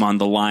had him on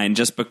the line,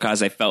 just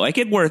because I felt like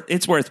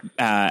it's worth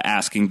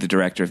asking the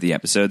director of the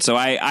episode. So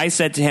I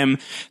said to him,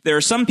 there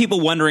are some people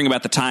wondering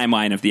about the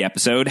timeline of the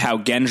episode, how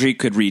Gendry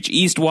could reach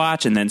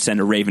Eastwatch and then send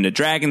a raven to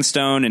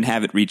Dragonstone and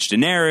have it reach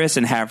Daenerys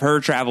and have her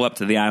travel up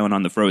to the island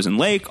on the frozen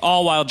lake,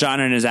 all while Jon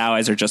and his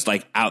allies are just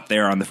like out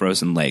there on the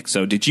frozen lake.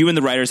 So did you and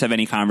the writers have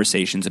any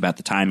conversations about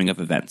the timing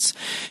of events?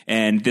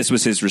 And this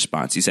was his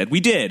response. He said, we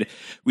did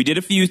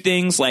a few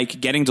things,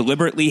 like getting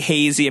deliberately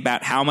hazy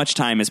about how much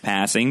time is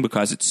passing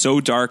because it's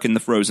so dark in the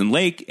frozen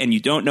lake and you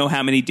don't know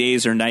how many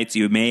days or nights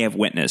you may have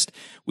witnessed.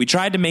 We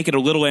tried to make it a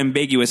little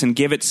ambiguous and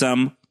give it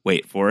some,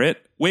 wait for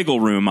it, wiggle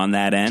room on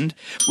that end.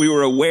 We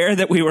were aware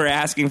that we were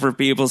asking for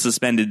people's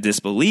suspended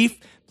disbelief.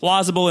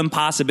 Plausible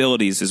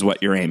impossibilities is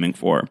what you're aiming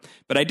for.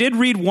 But I did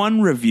read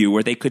one review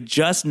where they could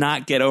just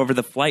not get over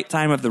the flight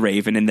time of the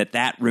Raven and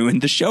that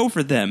ruined the show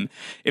for them.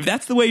 If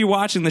that's the way you're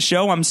watching the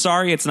show, I'm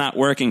sorry it's not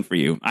working for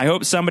you. I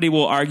hope somebody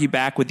will argue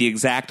back with the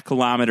exact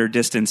kilometer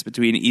distance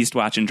between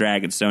Eastwatch and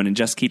Dragonstone and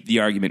just keep the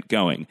argument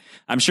going.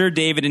 I'm sure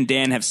David and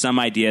Dan have some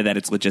idea that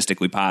it's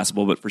logistically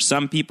possible, but for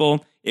some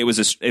people, it was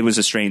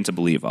a strain to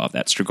believe all of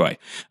that. Strigoi.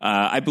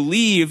 I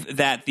believe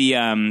that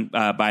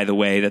by the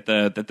way, that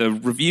the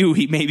review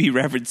he may be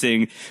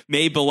referencing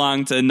may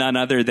belong to none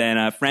other than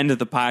a friend of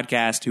the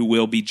podcast who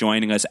will be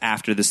joining us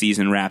after the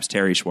season wraps,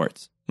 Terry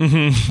Schwartz.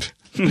 Mm-hmm.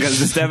 Because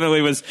this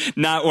definitely was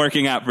not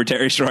working out for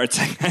Terry Schwartz.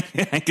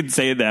 I can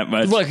say that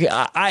much. Look,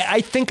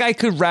 I think I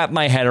could wrap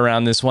my head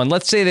around this one.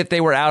 Let's say that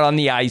they were out on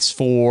the ice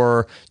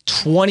for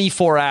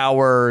 24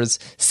 hours.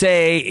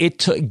 Say it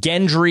took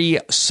Gendry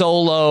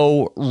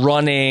solo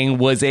running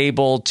was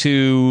able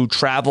to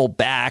travel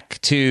back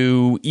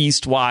to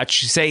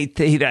Eastwatch. Say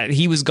that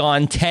he was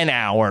gone 10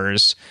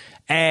 hours.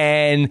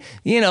 And,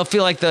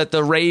 feel like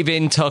the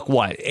Raven took,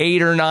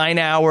 8 or 9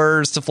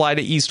 hours to fly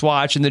to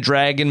Eastwatch, and the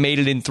Dragon made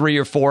it in 3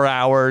 or 4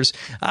 hours.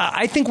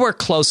 I think we're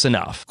close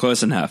enough.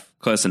 Close enough.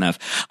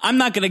 I'm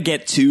not going to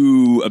get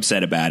too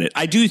upset about it.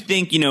 I do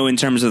think, in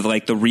terms of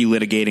like the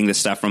relitigating the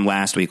stuff from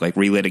last week, like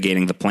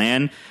relitigating the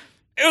plan,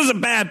 it was a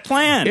bad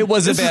plan. It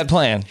was a bad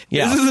plan.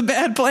 Yeah. This is a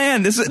bad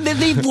plan.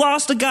 They've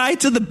lost a guy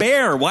to the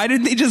bear. Why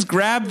didn't they just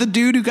grab the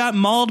dude who got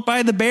mauled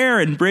by the bear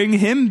and bring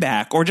him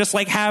back? Or just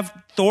like have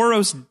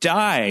Thoros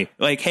die?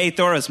 Like, hey,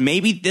 Thoros,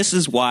 maybe this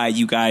is why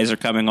you guys are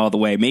coming all the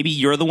way. Maybe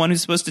you're the one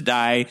who's supposed to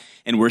die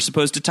and we're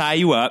supposed to tie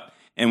you up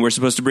and we're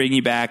supposed to bring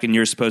you back and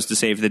you're supposed to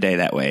save the day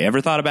that way.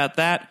 Ever thought about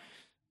that?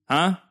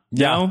 Huh?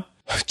 Yeah. No?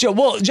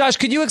 Well, Josh,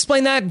 could you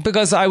explain that?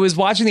 Because I was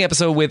watching the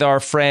episode with our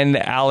friend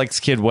Alex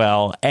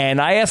Kidwell, and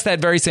I asked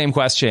that very same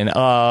question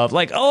of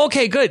like, oh,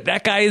 okay, good.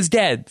 That guy is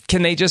dead.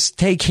 Can they just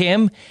take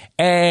him?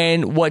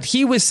 And what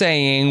he was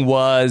saying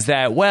was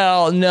that,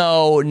 well,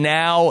 no,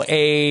 now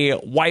a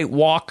White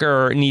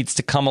Walker needs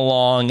to come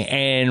along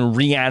and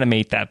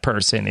reanimate that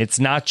person. It's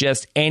not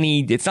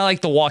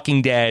like The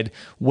Walking Dead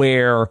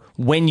where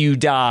when you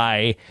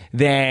die,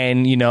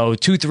 then,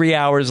 2-3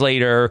 hours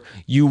later,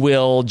 you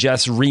will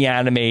just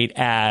reanimate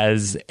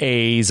as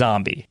a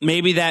zombie.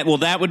 Maybe that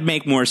would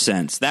make more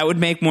sense. That would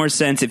make more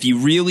sense if you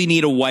really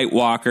need a White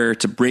Walker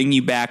to bring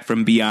you back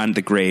from beyond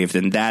the grave,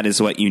 then that is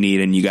what you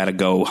need, and you got to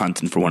go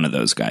hunting for one of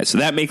those guys. So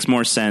that makes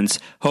more sense.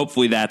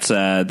 Hopefully that's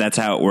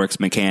how it works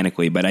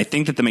mechanically. But I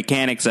think that the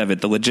mechanics of it,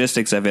 the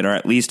logistics of it, are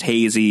at least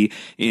hazy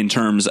in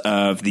terms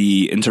of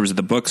the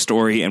book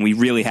story, and we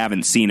really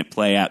haven't seen it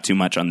play out too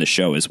much on the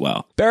show as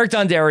well. Beric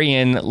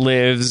Dondarrion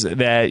lives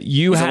that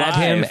you had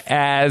him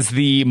as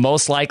the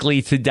most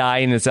likely to die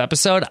in this episode.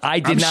 I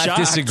did not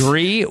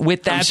disagree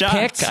with that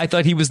pick. I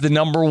thought he was the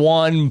number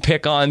one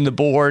pick on the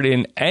board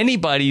in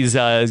anybody's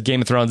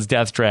Game of Thrones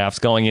death drafts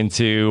going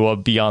into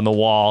Beyond the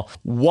Wall.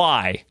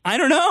 Why? I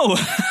don't know.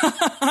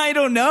 I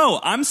don't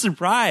know. I'm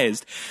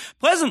surprised.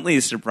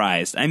 Pleasantly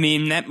surprised. I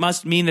mean, that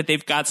must mean that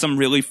they've got some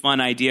really fun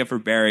idea for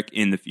Beric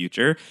in the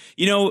future.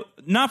 You know,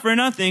 not for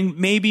nothing,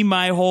 maybe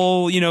my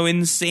whole,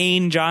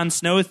 insane Jon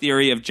Snow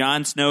theory of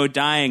Jon Snow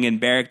dying and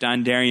Beric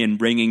Dondarrion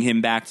bringing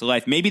him back to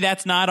life, maybe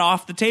that's not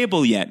off the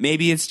table yet.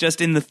 Maybe it's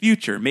just in the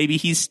future. Maybe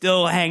he's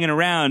still hanging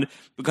around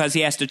because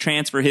he has to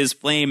transfer his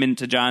flame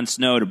into Jon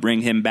Snow to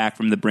bring him back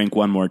from the brink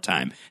one more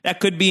time. That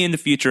could be in the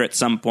future at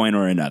some point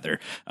or another.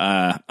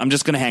 I'm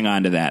just going to hang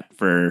on to that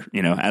for,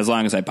 as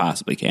long as I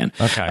possibly can.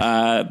 Okay.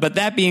 But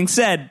that being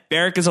said,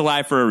 Beric is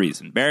alive for a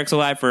reason. Beric's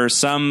alive for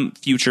some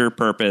future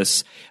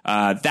purpose.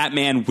 That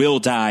man will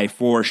die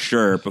for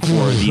sure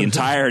before the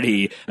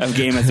entirety of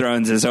Game of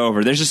Thrones is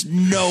over. There's just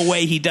no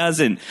way he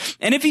doesn't.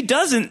 And if he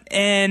doesn't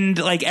and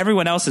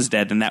everyone else is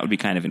dead, then that would be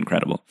kind of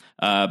incredible.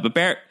 But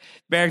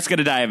Beric's going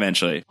to die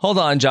eventually. Hold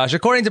on, Josh.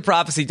 According to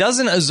prophecy,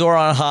 doesn't Azor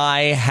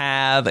Ahai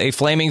have a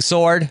flaming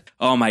sword?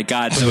 Oh, my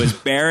God. So is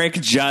Beric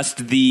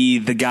just the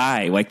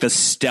guy, the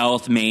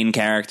stealth main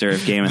character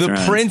of Game of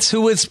Thrones? The prince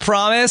who was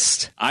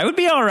promised? I would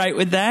be all right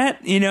with that.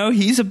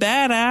 He's a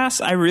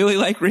badass. I really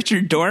like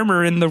Richard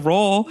Dormer in the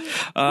role.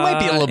 Might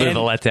be a little bit of a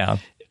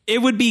letdown.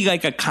 It would be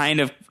a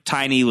kind of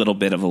tiny little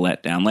bit of a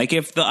letdown.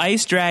 If the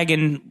ice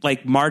dragon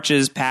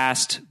marches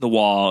past the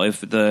wall,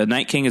 if the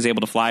Night King is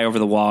able to fly over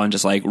the wall and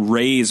just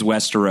raise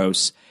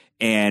Westeros,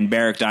 and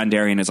Beric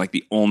Dondarrion is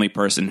the only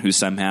person who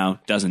somehow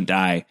doesn't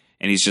die,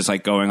 and he's just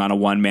going on a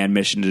one-man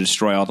mission to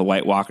destroy all the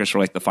White Walkers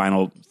for the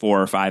final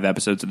 4 or 5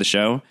 episodes of the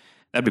show.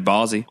 That'd be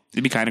ballsy.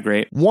 It'd be kind of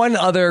great. One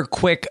other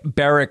quick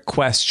Beric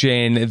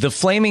question. The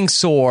flaming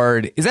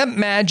sword, is that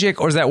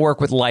magic or does that work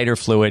with lighter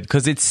fluid?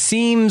 Because it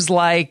seems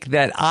like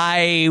that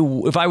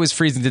if I was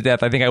freezing to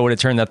death, I think I would have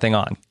turned that thing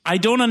on. I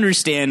don't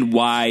understand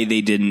why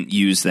they didn't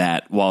use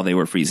that while they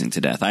were freezing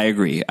to death. I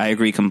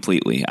agree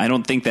completely. I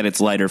don't think that it's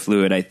lighter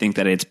fluid. I think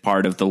that it's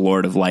part of the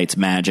Lord of Light's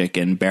magic,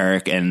 and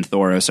Beric and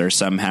Thoros are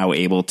somehow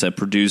able to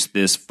produce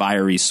this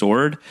fiery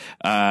sword.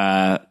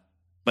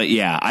 But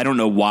yeah, I don't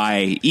know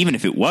why, even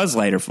if it was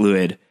lighter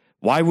fluid,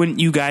 why wouldn't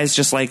you guys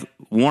just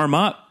warm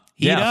up,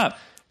 heat up?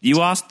 You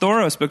lost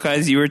Thoros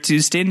because you were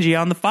too stingy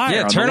on the fire.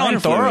 Yeah, turn on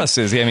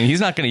Thoros's. I mean,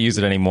 he's not going to use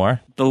it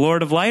anymore. The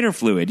Lord of Lighter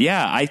Fluid.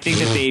 Yeah, I think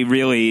that they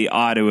really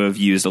ought to have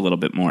used a little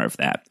bit more of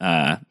that.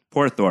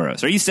 Poor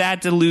Thoros. Are you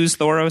sad to lose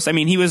Thoros? I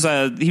mean, he was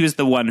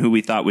the one who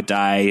we thought would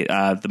die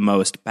the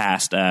most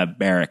past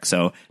Beric.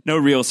 So no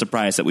real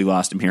surprise that we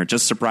lost him here.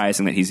 Just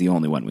surprising that he's the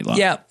only one we lost.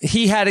 Yeah,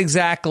 he had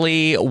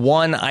exactly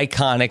one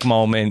iconic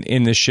moment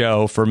in the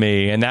show for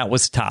me, and that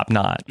was Top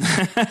Knot.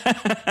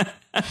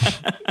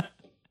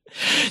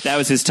 That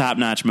was his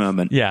top-notch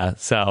moment. Yeah,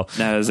 so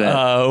that was it.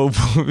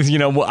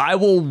 I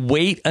will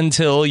wait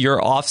until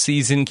your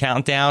off-season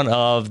countdown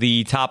of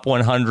the top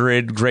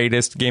 100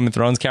 greatest Game of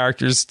Thrones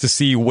characters to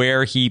see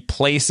where he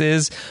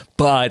places,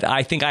 but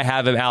I think I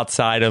have him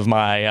outside of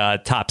my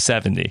top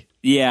 70.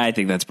 Yeah, I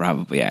think that's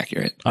probably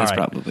accurate. That's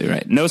probably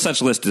right. No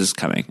such list is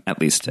coming,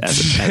 at least as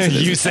it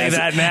is. You say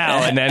that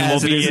now, and then we'll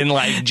be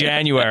in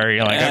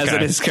January. As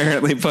it is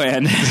currently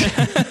planned.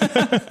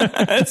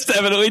 That's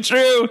definitely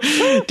true.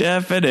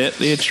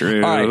 Definitely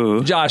true. All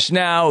right, Josh,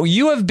 now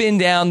you have been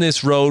down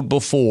this road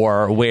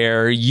before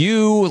where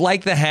you,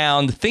 like the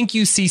Hound, think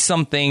you see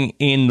something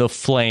in the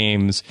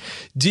flames.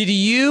 Did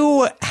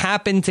you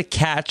happen to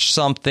catch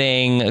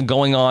something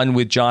going on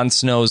with Jon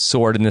Snow's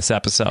sword in this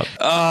episode?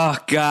 Oh,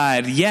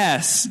 God, yes.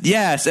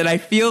 Yes, and I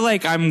feel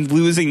like I'm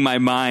losing my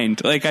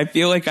mind. I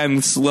feel like I'm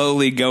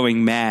slowly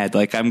going mad.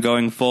 I'm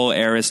going full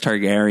Aerys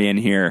Targaryen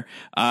here.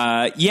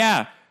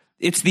 Yeah,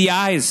 it's the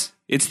eyes.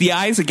 It's the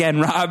eyes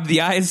again, Rob. The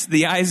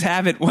eyes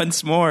have it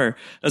once more.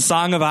 A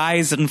song of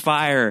eyes and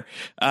fire.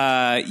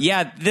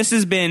 Yeah, this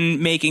has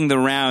been making the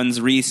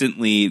rounds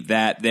recently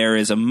that there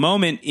is a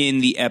moment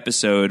in the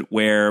episode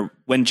where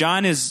when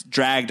Jon is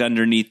dragged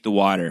underneath the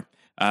water,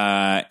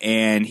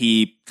 and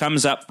he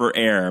comes up for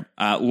air.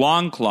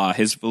 Longclaw,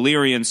 his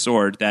Valyrian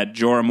sword that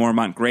Jorah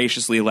Mormont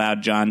graciously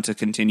allowed Jon to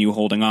continue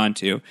holding on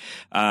to.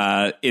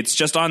 It's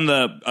just on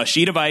a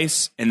sheet of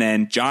ice, and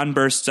then Jon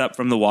bursts up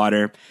from the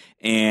water,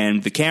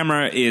 and the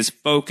camera is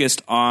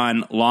focused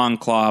on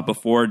Longclaw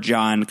before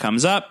Jon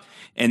comes up,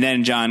 and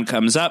then Jon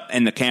comes up,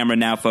 and the camera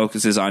now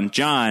focuses on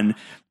Jon.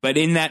 But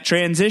in that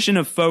transition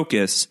of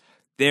focus,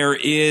 there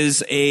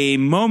is a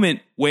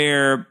moment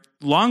where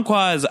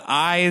Longclaw's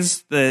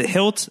eyes, the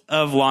hilt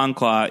of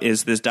Longclaw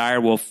is this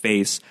direwolf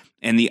face,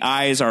 and the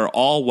eyes are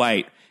all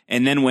white.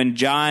 And then when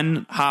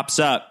Jon hops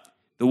up,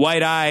 the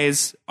white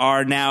eyes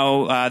are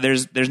now,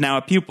 there's now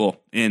a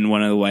pupil in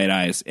one of the white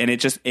eyes. And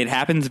it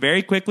happens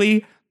very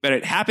quickly, but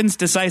it happens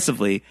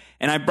decisively.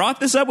 And I brought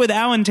this up with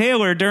Alan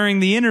Taylor during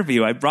the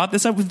interview. I brought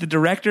this up with the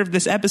director of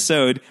this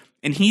episode,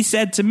 and he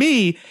said to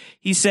me,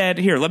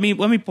 here, let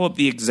me pull up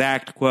the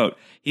exact quote.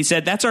 He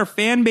said, "That's our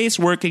fan base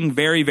working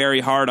very,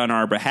 very hard on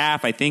our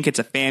behalf. I think it's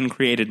a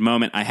fan-created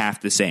moment, I have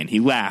to say." And he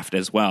laughed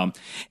as well.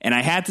 And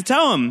I had to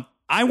tell him,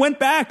 I went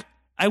back.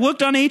 I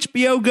looked on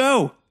HBO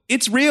Go.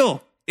 It's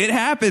real. It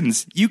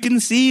happens. You can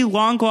see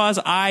Longclaw's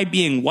eye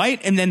being white,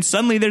 and then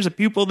suddenly there's a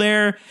pupil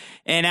there.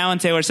 And Alan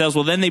Taylor says,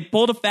 well, then they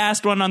pulled a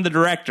fast one on the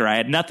director. I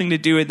had nothing to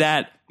do with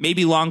that.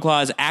 Maybe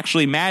Longclaw is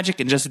actually magic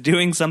and just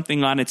doing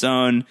something on its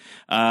own.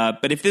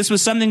 But if this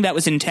was something that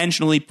was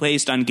intentionally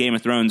placed on Game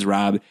of Thrones,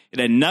 Rob, it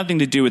had nothing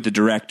to do with the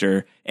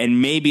director.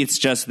 And maybe it's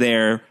just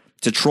there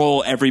to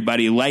troll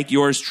everybody like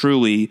yours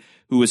truly,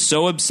 who was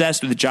so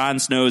obsessed with Jon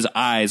Snow's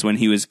eyes when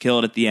he was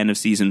killed at the end of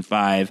season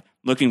 5,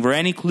 looking for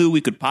any clue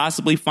we could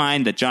possibly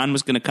find that Jon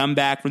was going to come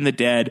back from the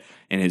dead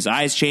and his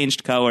eyes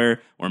changed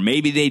color, or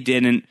maybe they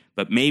didn't,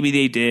 but maybe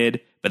they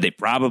did, but they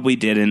probably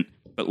didn't.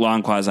 But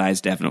Longclaw's eyes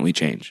definitely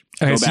change.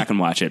 Go back and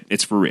watch it.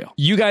 It's for real.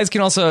 You guys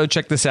can also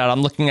check this out.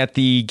 I'm looking at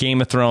the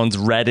Game of Thrones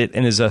Reddit,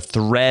 and there's a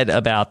thread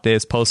about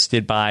this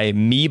posted by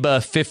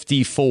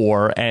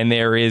Meba54, and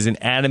there is an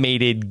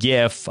animated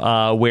GIF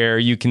where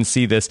you can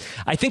see this.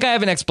 I think I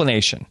have an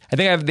explanation. I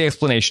think I have the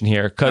explanation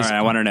here. All right,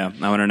 I want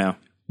to know.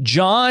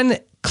 Jon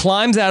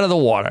climbs out of the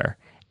water,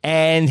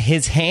 and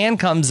his hand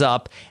comes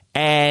up,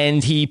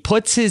 and he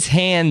puts his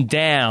hand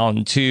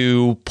down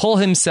to pull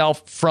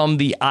himself from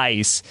the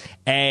ice,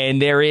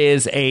 and there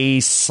is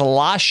a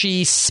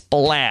sloshy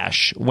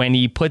splash when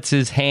he puts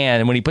his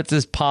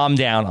palm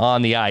down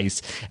on the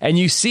ice, and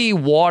you see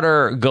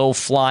water go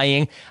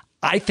flying.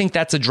 I think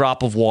that's a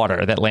drop of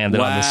water that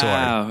landed on the sword.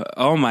 Wow.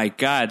 Oh my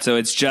God. So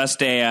it's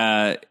just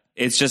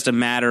a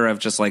matter of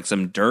just like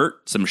some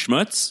dirt, some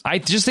schmutz? I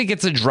just think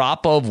it's a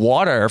drop of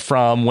water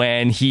from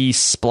when he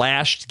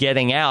splashed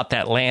getting out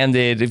that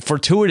landed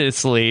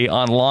fortuitously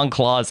on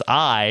Longclaw's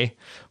eye.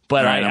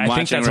 But right, I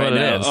think that's what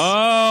it is.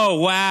 Oh,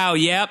 wow.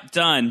 Yep.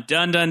 Done.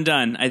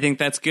 I think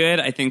that's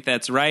good. I think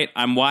that's right.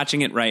 I'm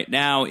watching it right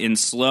now in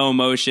slow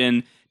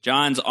motion.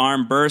 Jon's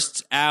arm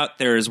bursts out.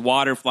 There's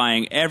water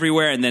flying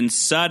everywhere. And then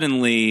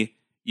suddenly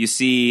you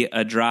see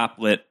a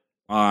droplet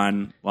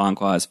on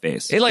Longclaw's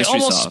face. It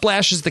almost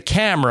splashes the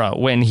camera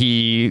when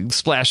he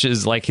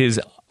splashes like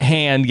his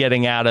hand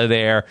getting out of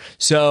there.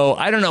 So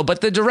I don't know,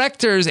 but the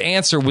director's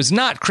answer was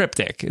not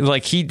cryptic.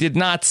 Like, he did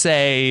not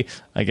say,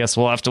 I guess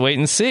we'll have to wait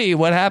and see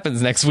what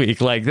happens next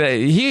week. Like,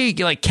 he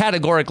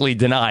categorically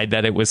denied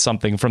that it was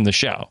something from the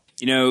show.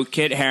 You know,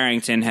 Kit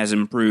Harington has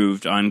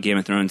improved on Game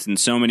of Thrones in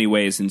so many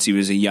ways since he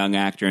was a young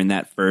actor in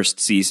that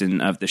first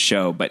season of the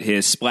show. But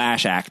his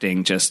splash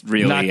acting just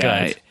really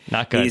not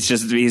good. He's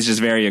just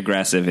very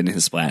aggressive in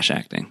his splash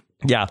acting.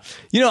 Yeah.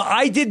 You know,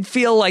 I did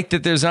feel like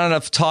that there's not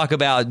enough talk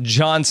about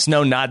Jon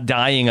Snow not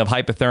dying of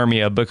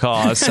hypothermia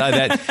because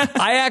that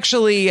I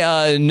actually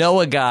know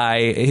a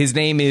guy. His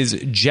name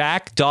is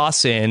Jack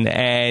Dawson,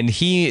 and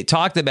he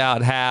talked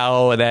about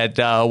how that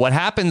what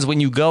happens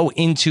when you go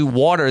into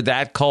water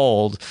that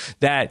cold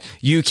that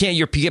you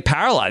get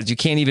paralyzed. You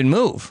can't even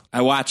move.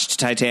 I watched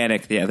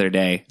Titanic the other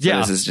day. So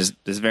yeah. This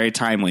is very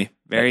timely.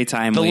 Very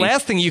timely. The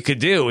last thing you could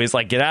do is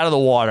like get out of the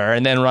water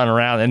and then run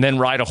around and then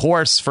ride a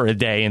horse for a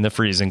day in the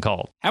freezing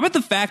cold. How about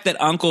the fact that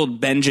Uncle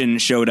Benjen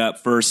showed up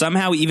for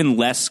somehow even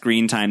less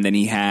screen time than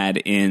he had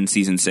in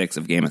season 6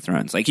 of Game of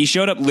Thrones? Like, he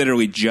showed up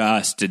literally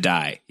just to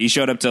die. He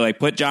showed up to like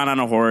put Jon on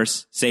a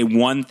horse, say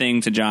one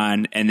thing to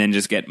Jon, and then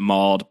just get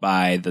mauled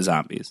by the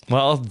zombies.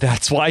 Well,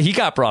 that's why he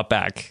got brought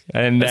back.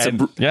 And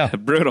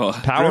brutal.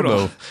 Power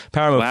move.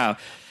 Wow.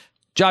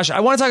 Josh, I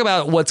want to talk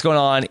about what's going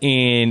on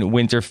in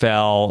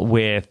Winterfell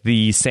with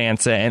the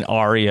Sansa and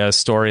Arya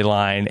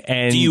storyline.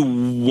 And do you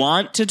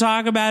want to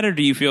talk about it, or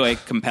do you feel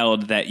like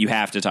compelled that you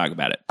have to talk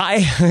about it?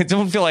 I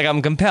don't feel like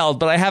I'm compelled,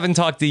 but I haven't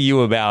talked to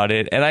you about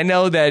it. And I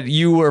know that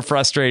you were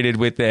frustrated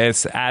with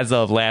this as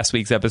of last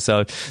week's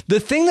episode. The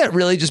thing that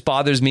really just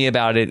bothers me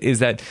about it is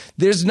that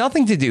there's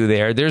nothing to do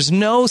there. There's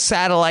no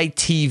satellite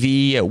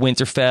TV at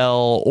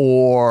Winterfell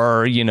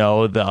or, you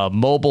know, the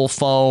mobile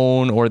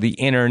phone or the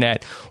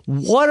internet.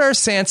 What are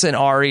Sansa and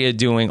Arya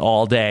doing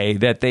all day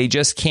that they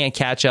just can't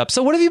catch up?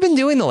 So what have you been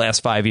doing the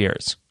last 5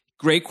 years?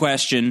 Great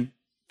question.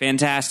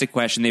 Fantastic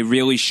question. They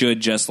really should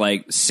just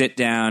like sit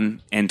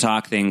down and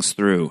talk things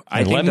through.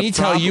 Let me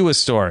tell you a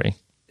story.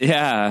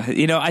 Yeah.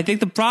 You know, I think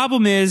the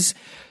problem is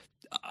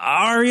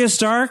Arya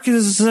Stark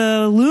is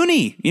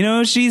loony. You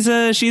know, she's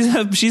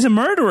a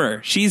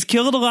murderer. She's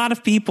killed a lot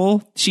of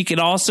people. She can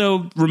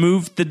also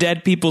remove the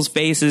dead people's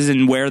faces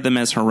and wear them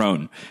as her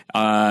own.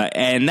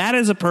 And that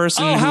is a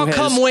person. Oh, how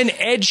come when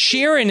Ed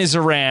Sheeran is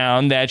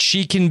around that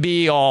she can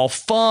be all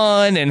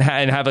fun and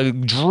have a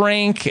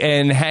drink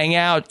and hang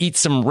out, eat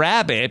some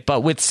rabbit,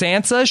 but with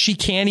Sansa she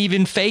can't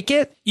even fake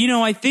it? You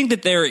know, I think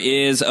that there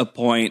is a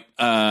point.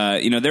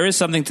 There is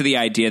something to the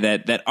idea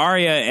that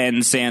Arya and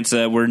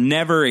Sansa were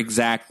never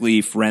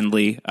exactly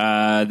friendly.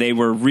 They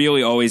were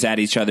really always at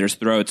each other's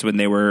throats when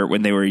they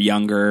were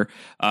younger.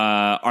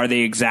 Are they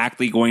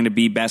exactly going to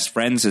be best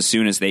friends as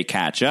soon as they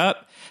catch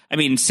up? I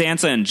mean,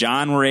 Sansa and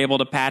Jon were able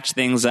to patch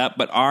things up,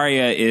 but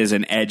Arya is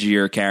an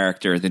edgier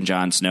character than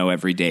Jon Snow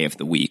every day of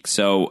the week.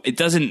 So it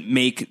doesn't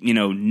make,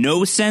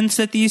 no sense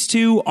that these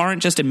two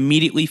aren't just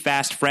immediately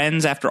fast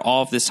friends after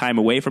all of this time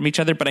away from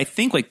each other. But I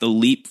think like the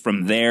leap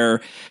from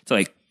there to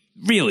like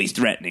really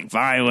threatening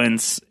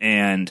violence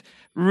and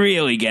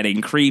really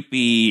getting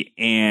creepy,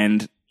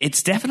 and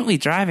it's definitely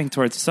driving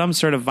towards some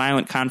sort of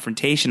violent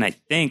confrontation, I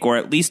think, or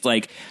at least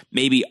like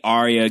maybe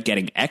Arya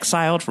getting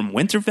exiled from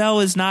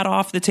Winterfell is not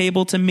off the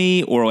table to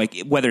me, or like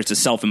whether it's a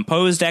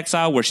self-imposed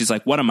exile where she's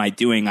like, what am I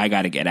doing? I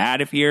got to get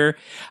out of here.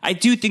 I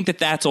do think that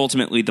that's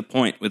ultimately the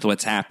point with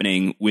what's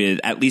happening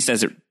with, at least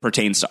as it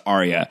pertains to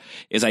Arya,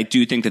 is I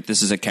do think that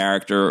this is a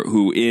character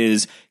who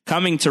is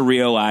coming to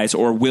realize,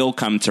 or will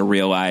come to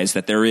realize,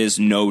 that there is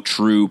no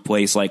true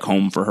place like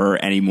home for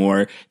her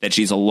anymore, that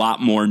she's a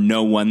lot more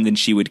no one than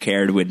she would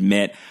care to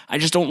admit. I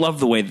just don't love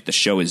the way that the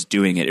show is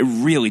doing it. It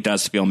really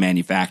does feel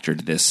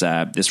manufactured,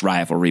 this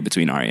rivalry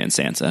between Arya and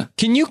Sansa.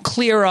 Can you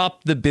clear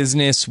up the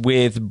business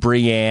with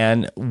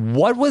Brienne?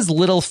 What was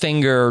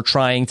Littlefinger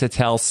trying to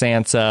tell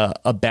Sansa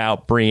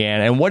about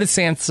Brienne, and what is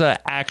Sansa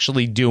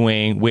actually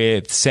doing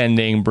with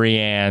sending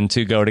Brienne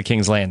to go to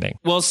King's Landing?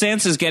 Well,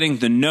 Sansa's getting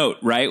the note,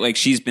 right? Like,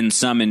 she's been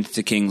summoned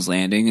to King's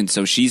Landing, and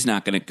so she's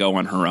not going to go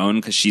on her own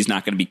because she's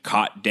not going to be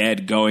caught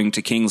dead going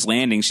to King's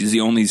Landing. She's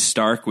the only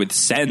Stark with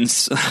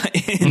sense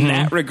in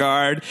that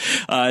regard.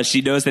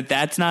 She knows that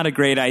that's not a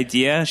great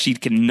idea. She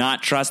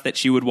cannot trust that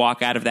she would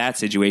walk out of that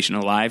situation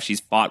alive. She's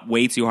fought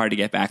way too hard to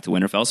get back to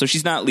Winterfell, so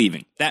she's not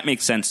leaving. That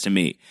makes sense to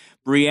me.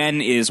 Brienne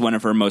is one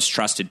of her most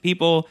trusted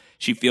people.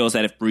 She feels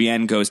that if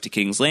Brienne goes to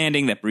King's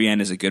Landing, that Brienne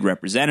is a good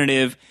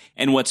representative.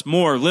 And what's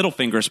more,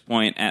 Littlefinger's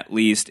point, at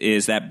least,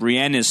 is that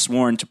Brienne is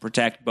sworn to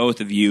protect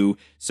both of you.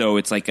 So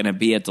it's like going to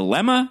be a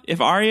dilemma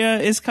if Arya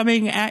is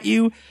coming at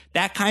you.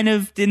 That kind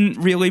of didn't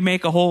really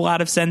make a whole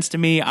lot of sense to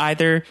me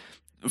either.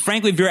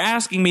 Frankly, if you're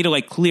asking me to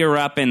like clear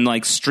up and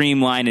like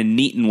streamline and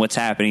neaten what's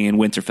happening in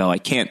Winterfell, I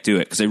can't do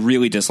it because I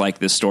really dislike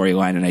this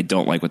storyline and I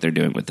don't like what they're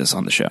doing with this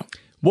on the show.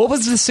 What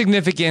was the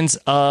significance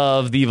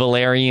of the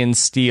Valyrian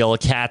steel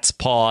cat's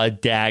paw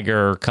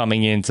dagger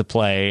coming into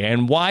play,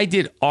 and why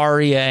did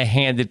Arya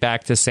hand it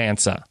back to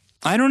Sansa?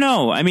 I don't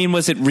know. I mean,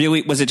 was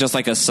it just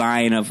like a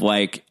sign of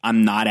like,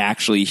 I'm not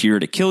actually here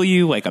to kill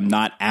you? Like, I'm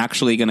not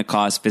actually going to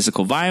cause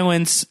physical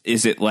violence?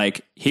 Is it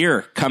like,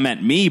 here, come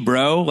at me,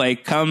 bro.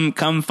 Like, come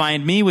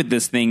find me with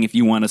this thing if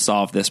you want to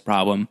solve this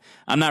problem.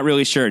 I'm not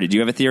really sure. Did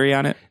you have a theory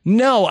on it?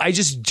 No, I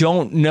just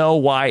don't know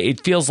why.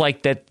 It feels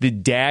like that the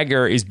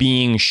dagger is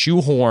being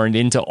shoehorned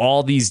into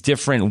all these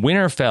different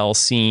Winterfell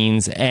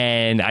scenes,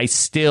 and I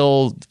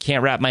still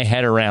can't wrap my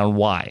head around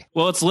why.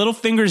 Well, it's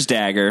Littlefinger's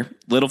dagger.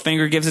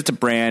 Littlefinger gives it to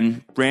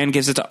Bran. Bran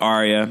gives it to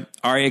Arya.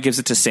 Arya gives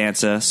it to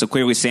Sansa. So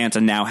clearly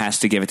Sansa now has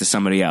to give it to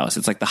somebody else.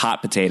 It's like the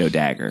hot potato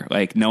dagger.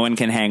 Like, no one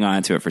can hang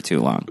on to it for too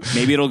long.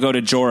 Maybe it'll go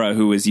to Jorah,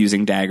 who was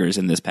using daggers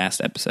in this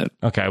past episode.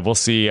 Okay, we'll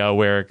see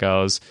where it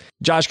goes.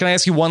 Josh, can I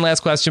ask you one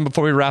last question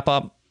before we wrap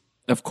up?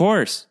 Of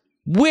course.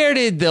 Where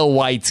did the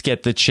Whites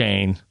get the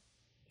chain?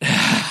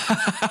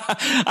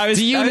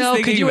 Do you know?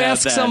 Could you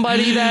ask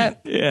somebody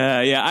that?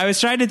 Yeah. I was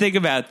trying to think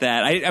about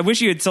that. I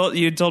wish you had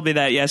told me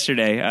that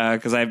yesterday,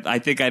 because I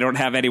think I don't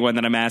have anyone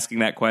that I'm asking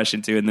that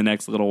question to in the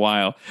next little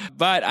while.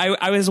 But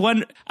I was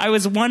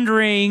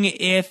wondering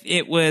if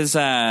it was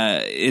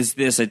is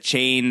this a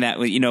chain that,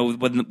 you know,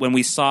 when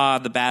we saw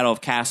the Battle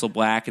of Castle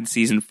Black in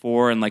season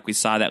 4, and like we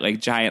saw that like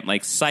giant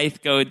like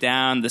scythe go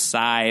down the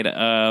side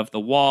of the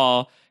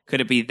wall. Could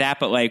it be that?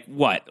 But like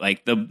what?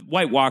 Like the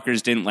White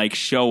Walkers didn't like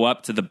show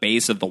up to the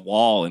base of the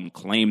wall and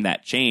claim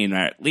that chain, or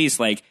at least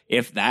like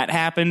if that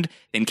happened,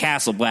 then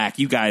Castle Black,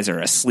 you guys are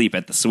asleep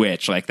at the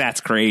switch. Like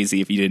that's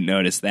crazy if you didn't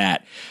notice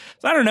that.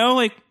 So I don't know,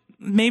 like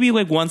maybe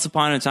like once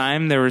upon a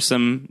time there were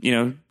some, you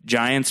know,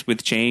 giants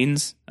with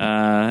chains,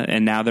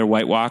 and now they're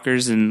White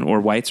Walkers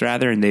or Whites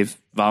rather, and they've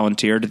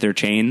volunteered their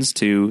chains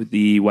to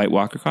the White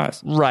Walker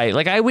cause. Right.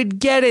 Like I would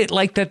get it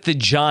like that the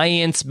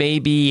giants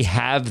maybe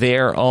have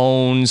their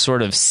own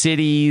sort of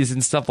cities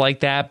and stuff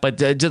like that.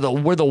 But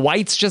were the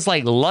Whites just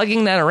like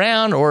lugging that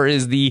around, or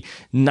is the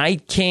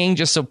Night King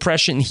just so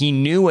prescient he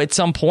knew at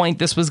some point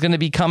this was going to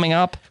be coming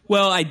up?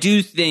 Well, I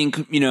do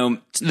think, you know,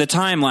 the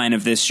timeline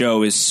of this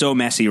show is so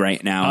messy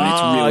right now. And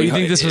it's really you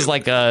think this was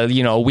like a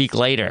week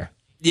later?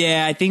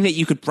 Yeah, I think that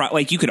you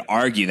could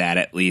argue that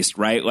at least,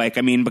 right? Like,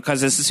 I mean,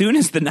 because as soon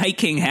as the Night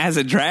King has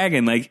a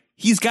dragon, like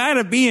he's got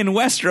to be in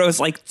Westeros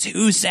like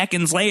 2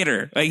 seconds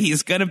later. Like,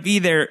 he's going to be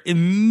there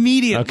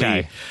immediately.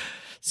 Okay.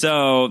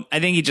 So I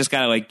think you just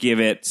got to like give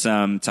it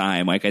some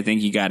time. Like, I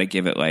think you got to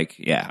give it like,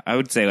 I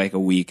would say like a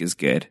week is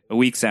good. A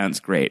week sounds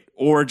great.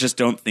 Or just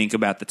don't think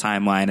about the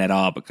timeline at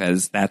all,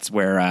 because that's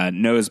where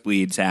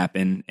nosebleeds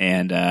happen.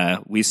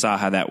 And we saw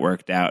how that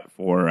worked out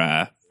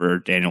for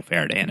Daniel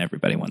Faraday and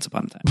everybody once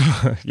upon a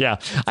time. Yeah.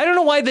 I don't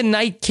know why the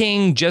Night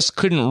King just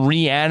couldn't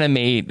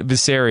reanimate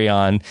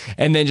Viserion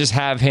and then just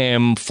have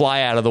him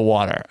fly out of the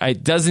water.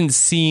 It doesn't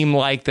seem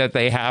like that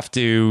they have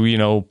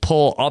to,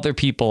 pull other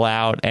people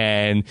out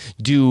and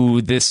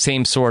do this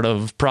same sort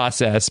of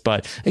process.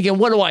 But again,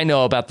 what do I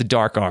know about the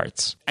dark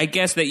arts? I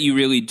guess that you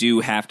really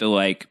do have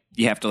to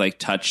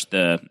touch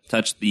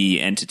the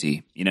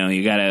entity.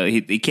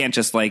 You can't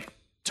just like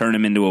turn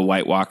him into a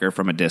White Walker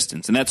from a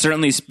distance. And that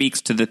certainly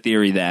speaks to the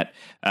theory that,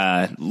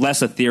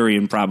 less a theory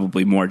and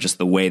probably more just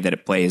the way that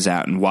it plays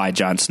out, and why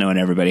Jon Snow and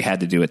everybody had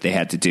to do what they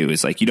had to do.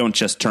 Is like, you don't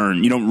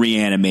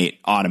reanimate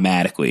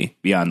automatically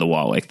beyond the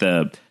wall. Like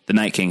the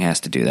Night King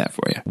has to do that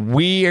for you.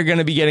 We are going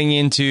to be getting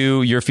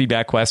into your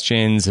feedback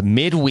questions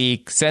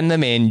midweek. Send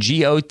them in,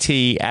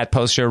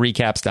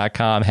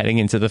 GOT@postshowrecaps.com, heading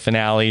into the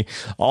finale.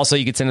 Also,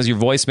 you can send us your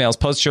voicemails,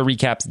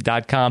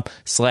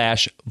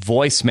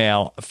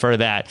 postshowrecaps.com/voicemail for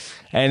that.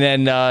 And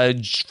then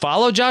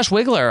follow Josh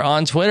Wigler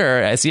on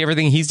Twitter. I see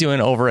everything he's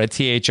doing over at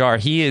THR.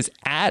 He is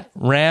at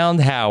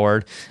Round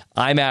Howard.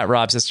 I'm at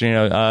Rob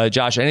Cesternino.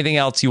 Josh, anything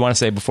else you want to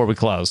say before we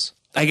close?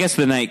 I guess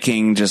the Night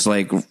King just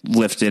like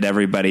lifted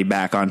everybody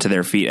back onto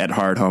their feet at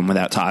Hardhome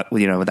without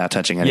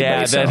touching anybody.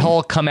 Yeah, that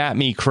whole "come at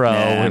me"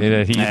 crow. He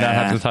did not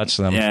have to touch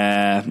them.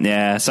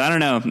 Yeah. So I don't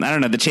know.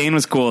 The chain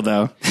was cool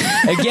though.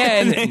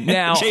 Again,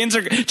 now chains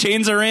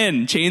are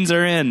in.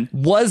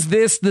 Was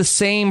this the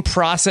same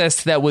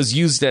process that was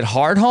used at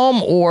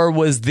Hardhome, or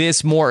was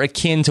this more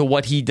akin to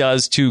what he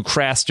does to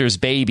Craster's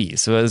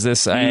babies? Was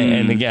this,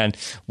 and again,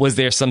 was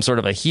there some sort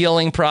of a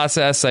healing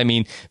process? I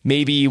mean,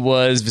 maybe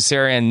was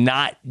Viserion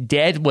not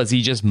dead? Was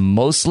he just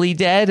mostly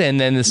dead?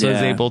 And then this was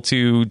able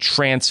to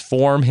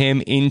transform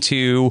him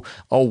into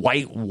a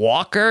White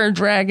Walker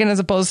dragon as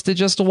opposed to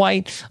just a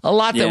white? A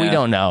lot that we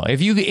don't know.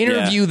 If you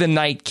interview the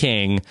Night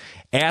King,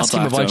 ask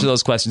him a bunch of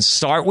those questions.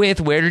 Start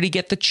with, where did he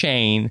get the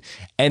chain?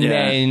 And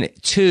then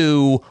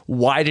 2,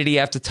 why did he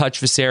have to touch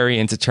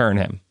Viserion to turn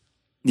him?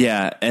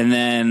 Yeah, and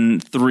then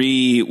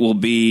 3 will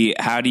be,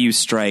 how do you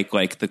strike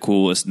like the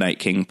coolest Night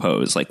King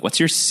pose? Like, what's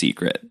your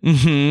secret?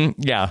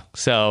 Yeah,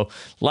 so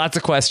lots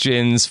of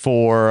questions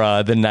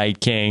for the Night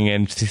King,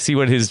 and to see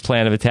what his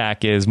plan of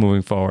attack is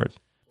moving forward.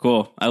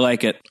 Cool. I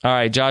like it. All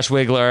right, Josh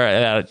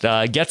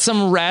Wigler, get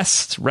some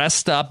rest.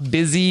 Rest up.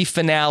 Busy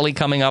finale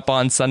coming up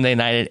on Sunday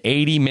night, an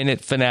 80-minute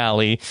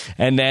finale.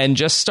 And then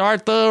just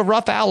start the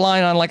rough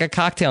outline on like a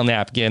cocktail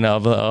napkin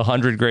of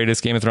 100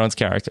 greatest Game of Thrones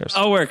characters.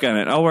 I'll work on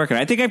it.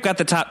 I think I've got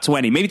the top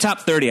 20, maybe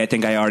top 30. I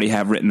think I already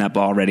have written up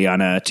already on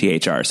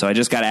THR. So I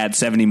just got to add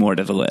 70 more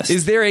to the list.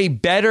 Is there a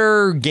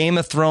better Game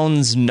of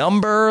Thrones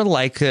number?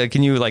 Like,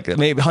 can you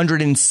maybe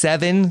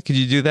 107? Could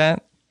you do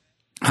that?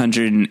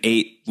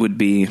 108 would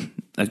be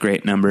a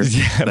great number,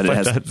 but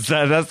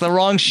that's the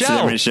wrong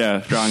show. It's a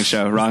different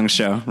show. Wrong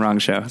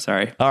show.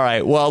 Sorry. All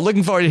right. Well,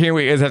 looking forward to hearing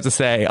what you guys have to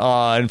say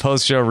on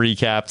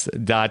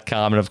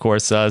postshowrecaps.com. And of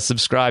course,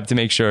 subscribe to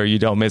make sure you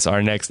don't miss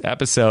our next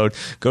episode.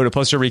 Go to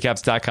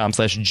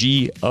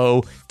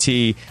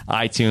postshowrecaps.com/GOT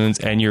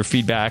iTunes, and your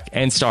feedback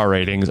and star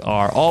ratings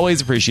are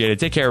always appreciated.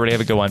 Take care, everybody.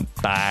 Have a good one.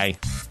 Bye.